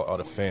y'all, and y'all are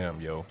the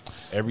fam, yo.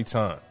 Every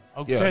time.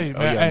 Okay, yeah,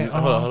 man. Hey,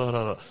 hold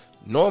on.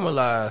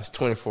 Normalize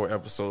 24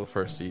 episode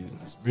first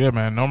seasons. Yeah,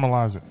 man.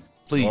 Normalize it.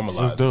 Please. Normalize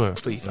Let's do it.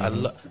 Please.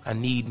 I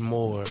need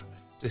more.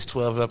 This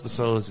 12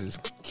 episodes is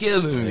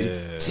killing me.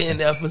 Yeah. 10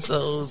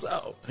 episodes.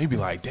 Oh, We be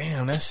like,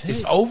 damn, that's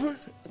it's it. over?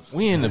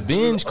 We in the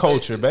binge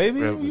culture, baby.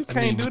 You I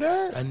can't need- do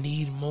that. I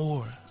need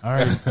more. All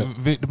right,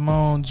 Victor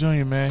Moan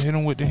Jr., man. Hit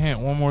him with the hint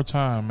one more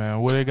time,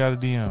 man. Where they got a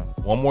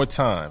DM? One more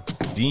time.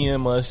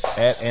 DM us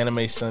at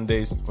Anime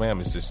Sundays. Fam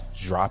is just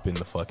dropping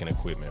the fucking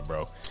equipment,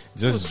 bro.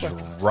 Just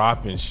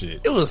dropping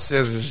shit. It was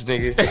scissors,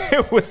 nigga.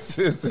 It was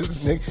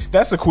scissors, nigga.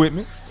 That's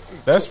equipment.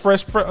 That's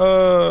fresh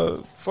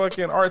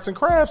fucking arts and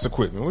crafts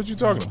equipment. What you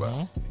talking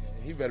about?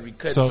 He better be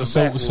cutting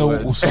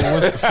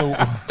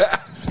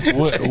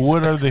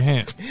What are the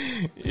hints?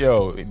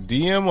 Yo,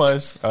 DM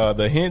us.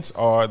 The hints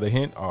are. He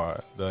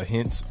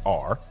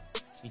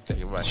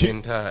thinking about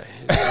hentai.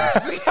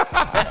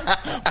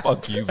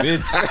 Fuck you,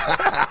 bitch.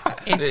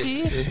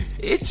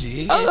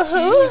 Itchy.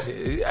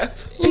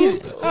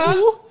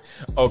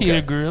 Okay,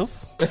 Peter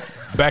Grills.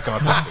 back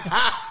on topic.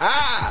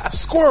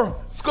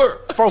 Squirrel.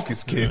 Skirt.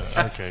 Focus, kids.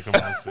 Okay, come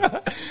on.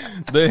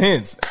 The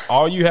hints.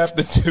 All you have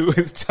to do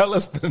is tell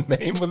us the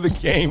name of the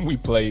game we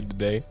played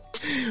today.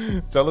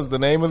 Tell us the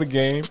name of the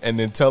game, and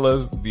then tell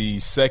us the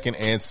second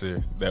answer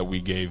that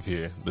we gave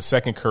here, the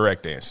second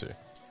correct answer.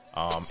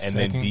 And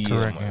then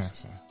DM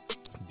us.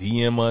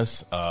 DM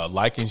us,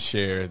 like and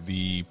share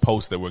the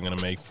post that we're going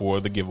to make for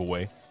the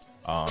giveaway.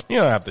 You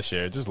don't have to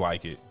share it, just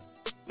like it.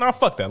 No,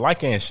 fuck that.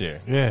 Like and share.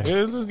 Yeah.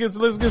 Let's get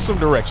some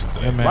directions.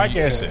 Yeah, man. Like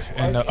and share.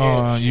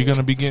 And you're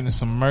gonna be getting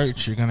some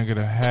merch. You're gonna get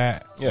a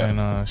hat and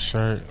a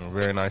shirt. A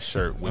very nice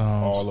shirt with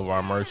all of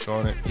our merch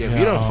on it. Yeah, if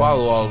you don't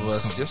follow all of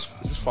us, just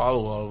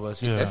follow all of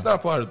us. Yeah. That's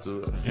not part of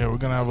the. Yeah, we're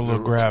gonna have a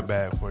little grab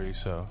bag for you.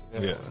 So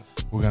Yeah.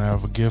 we're gonna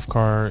have a gift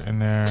card in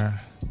there.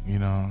 You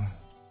know,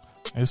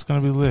 it's gonna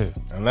be lit.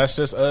 And that's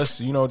just us,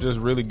 just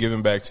really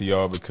giving back to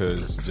y'all,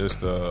 because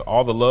just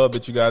all the love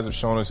that you guys have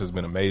shown us has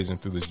been amazing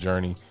through this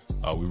journey.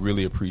 We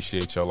really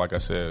appreciate y'all. Like I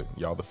said,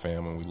 y'all the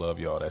family. We love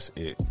y'all. That's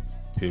it.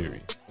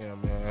 Period. Yeah,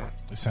 man.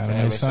 It's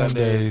Anime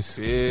Sundays.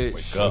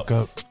 Bitch. Wake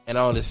up. And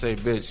I only say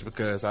bitch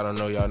because I don't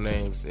know y'all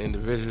names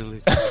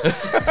individually.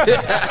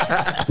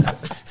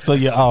 So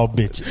you're all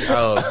bitches.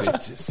 All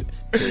bitches.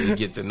 Till we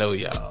get to know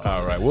y'all.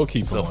 All right. We'll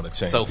keep them on the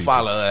chain. So people.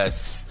 follow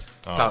us.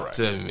 Talk right.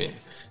 to me.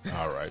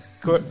 All right.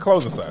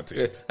 Close us out,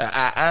 T.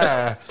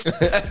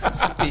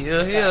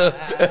 Still here.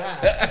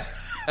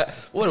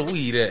 What a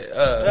weed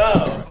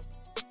at?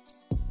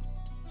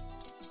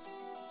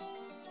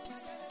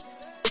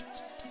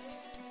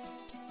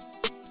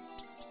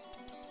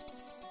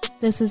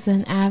 This is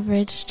an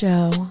Average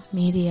Joe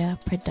Media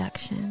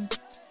production.